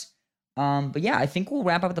 of us. But yeah, I think we'll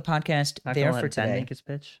wrap up the podcast there for today. Ben make his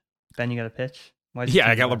pitch. Ben, you got a pitch? Why'd you Yeah, I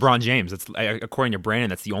think got the best? LeBron James. That's according to Brandon.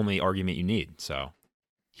 That's the only argument you need. So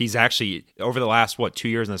he's actually over the last 2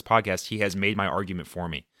 years in this podcast, he has made my argument for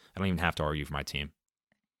me. I don't even have to argue for my team.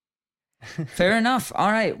 Fair enough.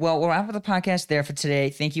 All right. Well, we'll wrap up the podcast there for today.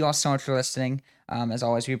 Thank you all so much for listening. As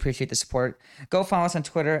always, we appreciate the support. Go follow us on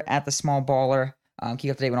Twitter at The Small Baller.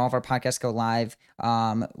 Keep up to date when all of our podcasts go live.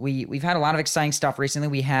 We've had a lot of exciting stuff recently.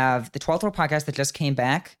 We have the 12th Row podcast that just came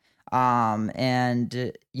back. Josh,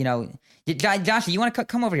 you want to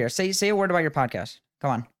come over here? Say a word about your podcast.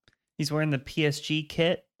 Come on. He's wearing the PSG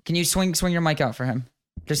kit. Can you swing your mic out for him?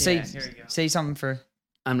 Just Yeah, here we go. say something for.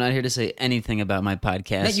 I'm not here to say anything about my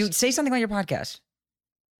podcast. No, you say something about your podcast.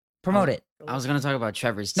 Promote it. I was going to talk about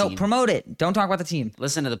Trevor's No, team. promote it. Don't talk about the team.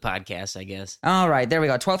 Listen to the podcast, I guess. All right, there we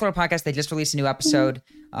go. 12th Row Podcast. They just released a new episode.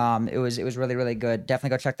 It was really, really good.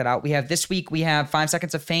 Definitely go check that out. This week we have 5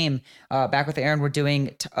 Seconds of Fame. Back with Aaron, we're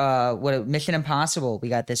doing Mission Impossible. We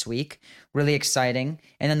got this week. Really exciting.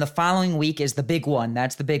 And then the following week is the big one.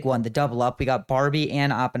 That's the big one. The double up. We got Barbie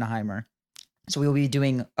and Oppenheimer. So we will be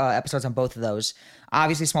doing episodes on both of those.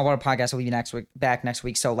 Obviously, Small Water Podcast will be back next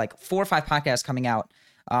week. So like 4 or 5 podcasts coming out.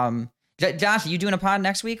 Josh, are you doing a pod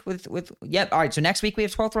next week with? Yep. All right. So next week we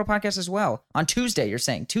have 12th Row Podcast as well on Tuesday. You're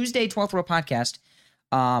saying Tuesday 12th Row Podcast.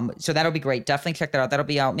 So that'll be great. Definitely check that out. That'll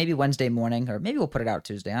be out maybe Wednesday morning, or maybe we'll put it out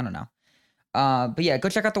Tuesday. I don't know. But yeah, go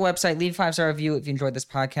check out the website. Leave a 5-star review if you enjoyed this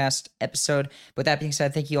podcast episode. With that being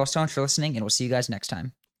said, thank you all so much for listening, and we'll see you guys next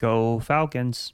time. Go Falcons.